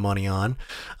fuck ton of money on.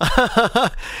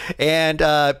 And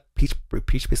Peach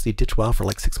basically ditched WoW for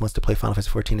like 6 months to play Final Fantasy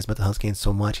 14. His mental health gained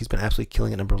so much. He's been absolutely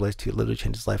killing a number of ways to literally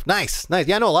change his life. Nice.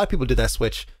 Yeah, I know a lot of people did that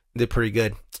switch. Did pretty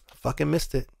good. Fucking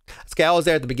missed it. This guy, I was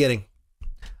there at the beginning.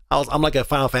 I'm like a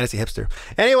Final Fantasy hipster.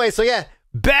 Anyway, so yeah,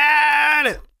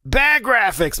 bad Bad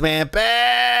graphics, man.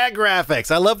 Bad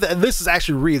graphics. I love that. This is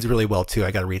actually reads really well, too.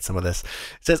 I got to read some of this.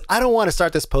 It says, I don't want to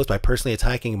start this post by personally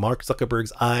attacking Mark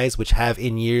Zuckerberg's eyes, which have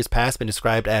in years past been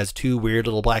described as two weird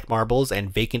little black marbles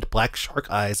and vacant black shark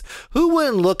eyes. Who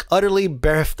wouldn't look utterly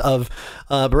bereft of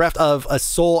a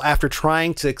soul after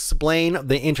trying to explain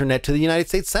the internet to the United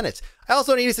States Senate? I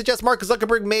also need to suggest Mark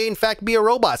Zuckerberg may in fact be a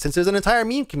robot, since there's an entire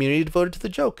meme community devoted to the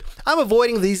joke. I'm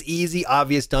avoiding these easy,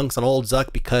 obvious dunks on old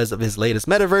Zuck because of his latest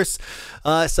metaverse.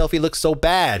 Selfie looks so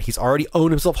bad. He's already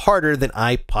owned himself harder than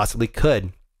I possibly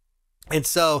could. And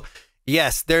so,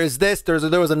 yes, there's this. There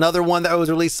was another one that was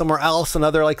released somewhere else,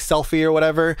 another like selfie or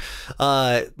whatever.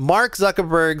 Mark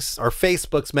Zuckerberg's or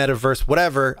Facebook's metaverse,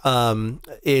 whatever,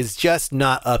 is just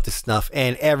not up to snuff,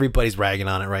 and everybody's ragging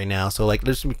on it right now. So like,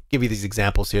 let's give you these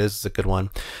examples here. This is a good one.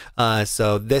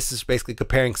 So this is basically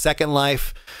comparing Second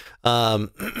Life.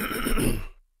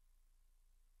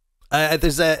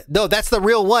 There's a no. That's the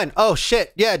real one. Oh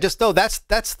shit! Yeah, just no. That's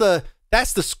the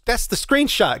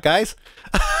screenshot, guys.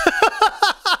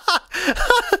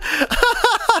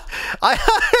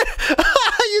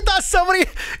 You thought somebody,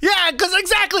 yeah, because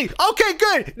exactly. Okay,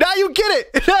 good. Now you get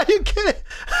it. Now you get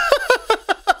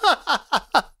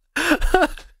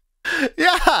it.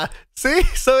 Yeah. See,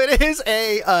 so it is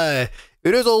a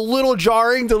little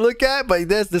jarring to look at, but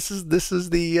this was the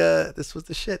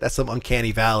shit. That's some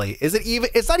Uncanny Valley. Is it even?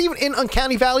 It's not even in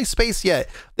Uncanny Valley space yet.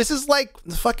 This is like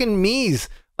fucking Mii's,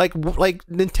 like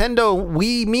Nintendo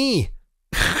Wii Me.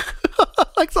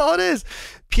 That's all it is.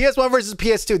 PS1 versus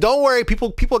PS2. Don't worry,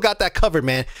 people got that covered,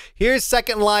 man. Here's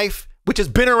Second Life, which has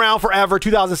been around forever,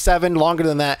 2007, longer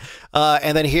than that.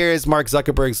 And then here's Mark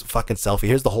Zuckerberg's fucking selfie.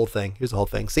 Here's the whole thing. Here's the whole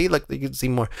thing. See, look, you can see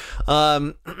more.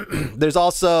 There's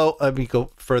also, let me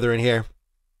go further in here.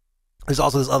 There's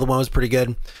also this other one was pretty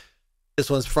good. This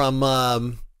one's from,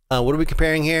 what are we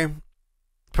comparing here?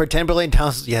 For 10 billion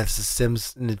pounds, yeah, this is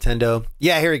Sims, Nintendo.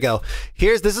 Yeah, here we go.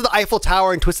 This is the Eiffel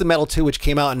Tower in Twisted Metal 2, which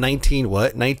came out in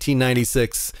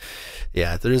 1996.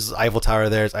 Yeah, there's Eiffel Tower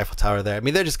there, there's Eiffel Tower there. I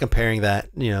mean, they're just comparing that.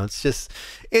 You know, it's just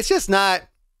not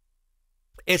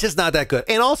that good.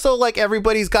 And also, like,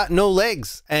 everybody's got no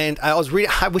legs. And I was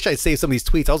reading, I wish I'd saved some of these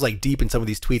tweets. I was like deep in some of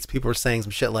these tweets. People were saying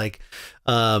some shit like,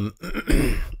 let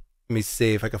me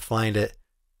see if I can find it.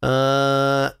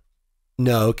 No,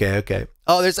 okay.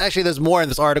 Oh, there's more in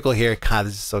this article here. God,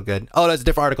 this is so good. Oh, that's a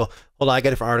different article. Hold on, I got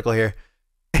a different article here.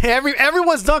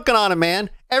 Everyone's dunking on him, man.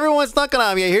 Everyone's dunking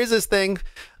on him. Yeah, here's this thing.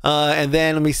 And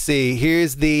then let me see.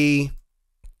 Here's what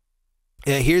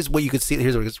you can see.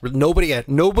 Here's what it's,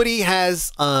 nobody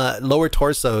has lower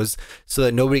torsos, so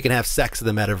that nobody can have sex in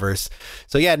the metaverse.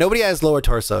 So yeah, nobody has lower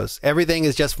torsos. Everything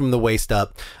is just from the waist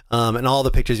up. And all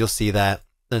the pictures you'll see that.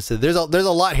 So there's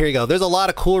a lot. Here you go. There's a lot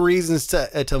of cool reasons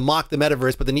to mock the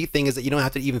metaverse, but the neat thing is that you don't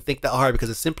have to even think that hard because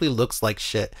it simply looks like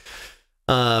shit.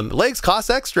 Legs cost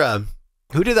extra.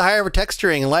 Who did the higher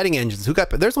texturing and lighting engines? Who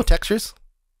got? There's no textures.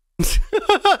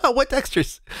 What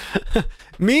textures?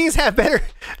 Mii's have better.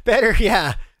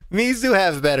 Yeah, Mii's do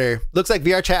have better. Looks like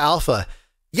VRChat Alpha.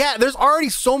 Yeah, there's already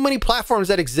so many platforms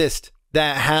that exist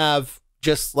that have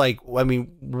just like, I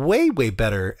mean, way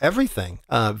better everything.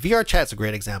 VRChat's a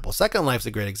great example. Second Life's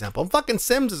a great example. Fucking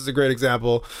Sims is a great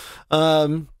example.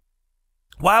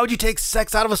 Why would you take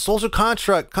sex out of a social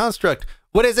construct?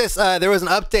 What is this? There was an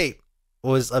update.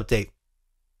 What was update?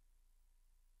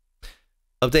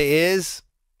 Update is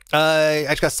I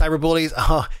actually got cyberbullies.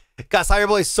 Got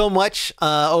cyberbullies so much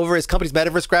over his company's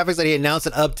metaverse graphics that he announced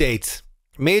an update.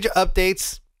 Major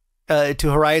updates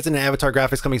to Horizon and Avatar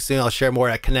graphics coming soon. I'll share more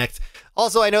at Connect.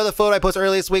 Also, I know the photo I posted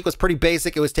earlier this week was pretty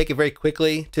basic. It was taken very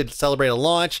quickly to celebrate a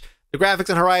launch. The graphics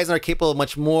on Horizon are capable of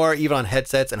much more, even on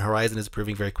headsets, and Horizon is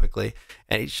improving very quickly.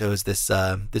 And it shows this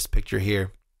this picture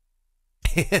here.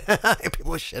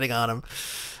 People are shitting on him.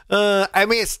 I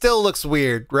mean, it still looks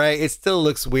weird, right? It still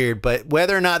looks weird, but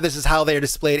whether or not this is how they're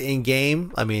displayed in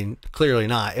game, I mean, clearly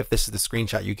not. If this is the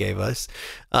screenshot you gave us,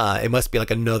 it must be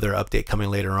like another update coming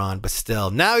later on. But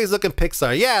still, now he's looking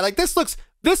Pixar. Yeah, like this looks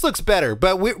better,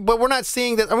 but we're not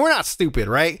seeing that. And we're not stupid,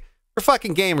 right? We're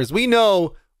fucking gamers. We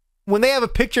know when they have a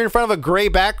picture in front of a gray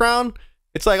background,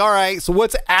 it's like, all right, so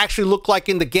what's it actually look like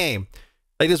in the game?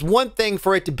 Like, there's one thing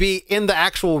for it to be in the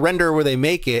actual render where they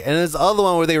make it, and there's the other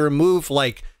one where they remove,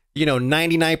 like, you know,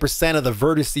 99% of the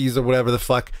vertices or whatever the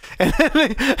fuck, and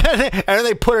then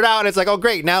they put it out, and it's like, oh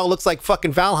great, now it looks like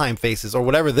fucking Valheim faces or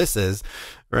whatever this is,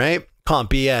 right? Call it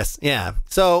BS. Yeah.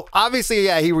 So obviously,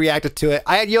 yeah, he reacted to it.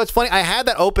 You know, it's funny. I had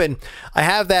that open. I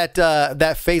have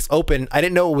that face open. I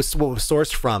didn't know what was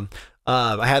sourced from.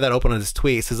 I had that open on his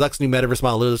tweet. It says Zuck's new metaverse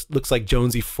model looks like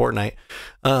Jonesy Fortnite.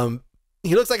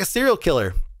 He looks like a serial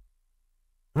killer.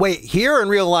 Wait, here or in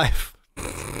real life?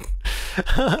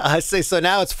 I say so.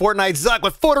 Now it's Fortnite Zuck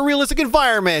with photorealistic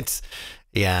environments.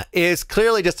 Yeah, it's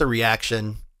clearly just a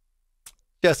reaction.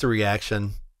 Just a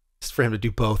reaction. Just for him to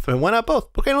do both. I mean, why not both?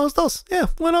 Okay, no, those. Yeah,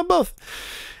 why not both?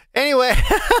 Anyway,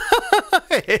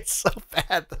 it's so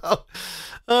bad though.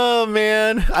 Oh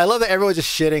man, I love that everyone's just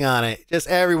shitting on it. Just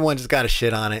everyone just got to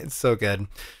shit on it. It's so good.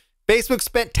 Facebook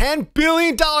spent $10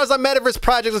 billion on metaverse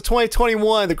projects in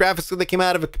 2021. The graphics that came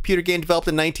out of a computer game developed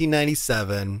in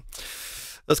 1997.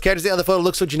 Those characters on the photo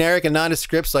look so generic and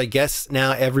nondescript, so I guess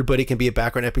now everybody can be a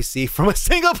background NPC from a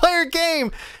single player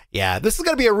game. Yeah, this is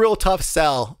going to be a real tough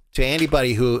sell to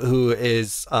anybody who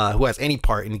has any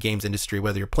part in the games industry,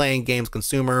 whether you're playing games,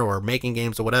 consumer, or making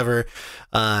games or whatever.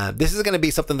 This is going to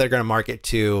be something they're going to market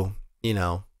to, you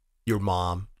know, your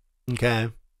mom. Okay,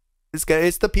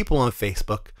 it's the people on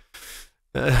Facebook.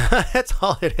 That's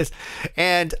all it is.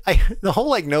 And the whole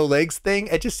like no legs thing,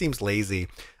 it just seems lazy.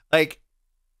 Like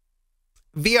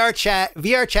VR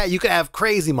chat, you could have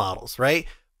crazy models, right?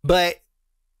 But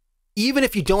even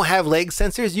if you don't have leg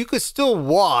sensors, you could still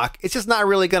walk. It's just not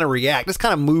really going to react. This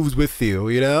kind of moves with you,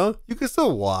 you know? You can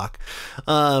still walk.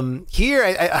 Here,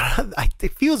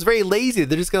 it feels very lazy.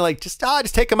 They're just going to like, just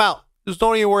take them out. Just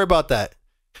don't even worry about that.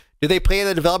 Do they pay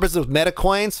the developers with meta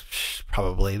coins?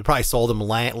 Probably. They probably sold them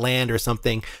land or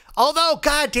something. Although,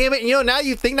 god damn it, you know, now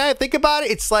I think about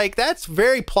it, it's like, that's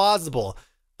very plausible.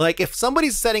 Like, if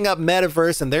somebody's setting up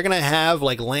metaverse and they're going to have,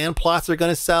 like, land plots they're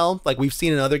going to sell, like we've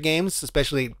seen in other games,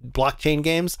 especially blockchain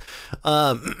games,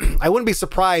 I wouldn't be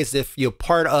surprised if, you know,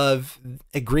 part of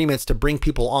agreements to bring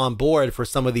people on board for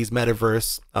some of these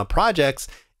metaverse projects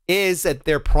is that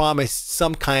they're promised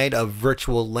some kind of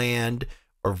virtual land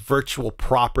or virtual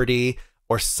property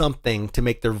or something to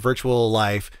make their virtual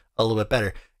life a little bit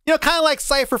better. You know, kind of like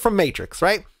Cypher from Matrix,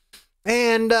 right?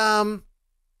 And,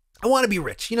 I want to be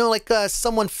rich, you know, like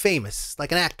someone famous,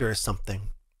 like an actor or something.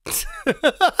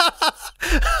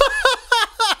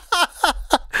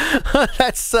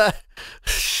 That's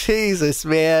Jesus,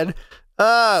 man.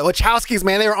 Wachowskis,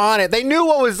 man, they were on it. They knew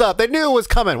what was up. They knew it was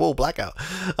coming. Whoa, blackout.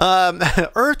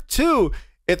 Earth 2.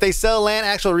 If they sell land,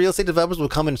 actual real estate developers will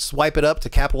come and swipe it up to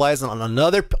capitalize on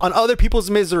other people's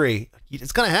misery.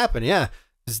 It's gonna happen, yeah.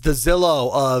 It's the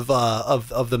Zillow of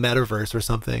the metaverse or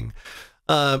something.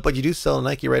 But you do sell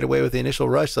Nike right away with the initial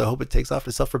rush, so I hope it takes off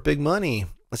to sell for big money.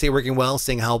 I see it working well,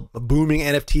 seeing how booming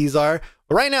NFTs are.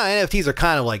 But right now, NFTs are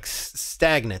kind of like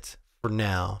stagnant for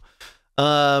now.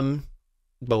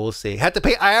 But we'll see. Had to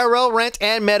pay IRL rent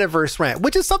and metaverse rent,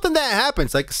 which is something that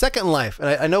happens, like Second Life. And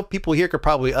I know people here could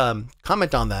probably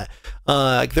comment on that.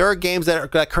 Like there are games that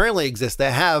currently exist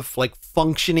that have like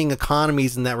functioning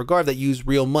economies in that regard that use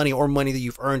real money or money that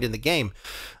you've earned in the game.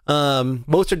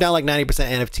 Most are down like 90%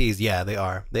 NFTs. Yeah, they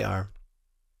are. They are.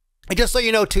 And just so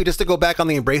you know, too, just to go back on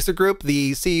the Embracer Group,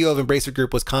 the CEO of Embracer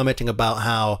Group was commenting about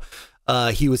how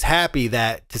he was happy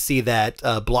to see that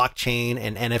blockchain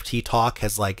and NFT talk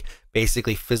has like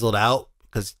basically fizzled out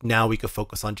because now we could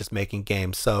focus on just making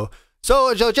games. So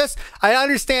just, I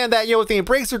understand that, you know, with the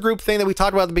Embracer Group thing that we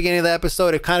talked about at the beginning of the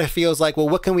episode, it kind of feels like, well,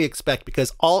 what can we expect?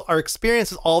 Because all our experience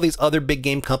with all these other big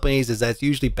game companies is that's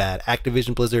usually bad.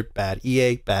 Activision, Blizzard, bad.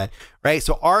 EA, bad, right?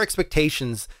 So our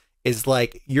expectations is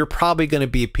like, you're probably going to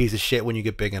be a piece of shit when you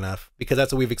get big enough, because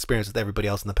that's what we've experienced with everybody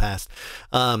else in the past.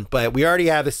 But we already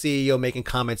have the CEO making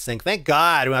comments saying, thank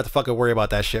God we don't have to fucking worry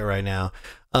about that shit right now.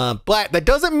 But that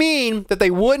doesn't mean that they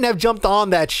wouldn't have jumped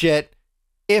on that shit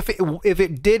if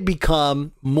it did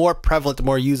become more prevalent,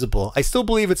 more usable. I still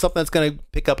believe it's something that's going to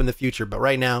pick up in the future, but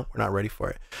right now we're not ready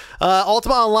for it.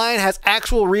 Ultima Online has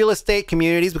actual real estate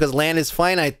communities because land is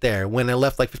finite there. When I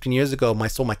left like 15 years ago, I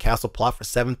sold my castle plot for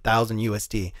 7,000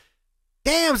 USD.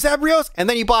 Damn, Zabrios. And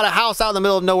then you bought a house out in the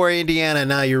middle of nowhere, Indiana, and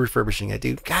now you're refurbishing it,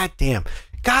 dude. God damn.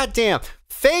 God damn.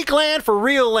 Fake land for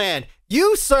real land.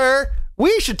 You, sir,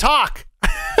 we should talk.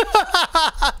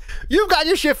 You've got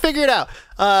your shit figured out.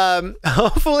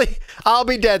 Hopefully I'll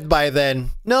be dead by then.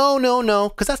 No,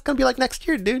 because that's gonna be like next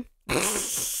year, dude.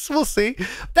 We'll see.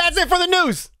 That's it for the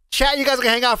news. Chat, you guys can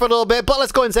hang out for a little bit, but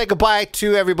let's go ahead and say goodbye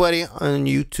to everybody on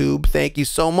YouTube. Thank you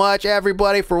so much,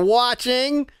 everybody, for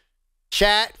watching.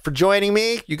 Chat, for joining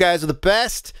me. You guys are the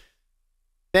best.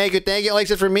 Thank you. Like I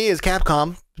said, for me is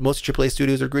Capcom. Most AAA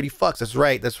studios are greedy fucks. That's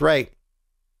right.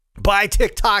 Buy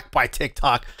TikTok.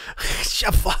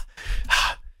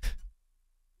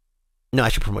 No, I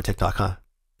should promote TikTok, huh?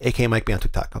 AK Mike be on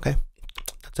TikTok, okay?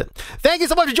 That's it. Thank you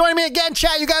so much for joining me again,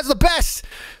 chat. You guys are the best.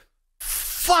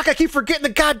 Fuck, I keep forgetting the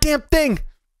goddamn thing.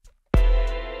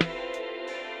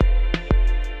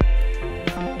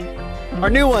 Our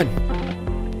new one.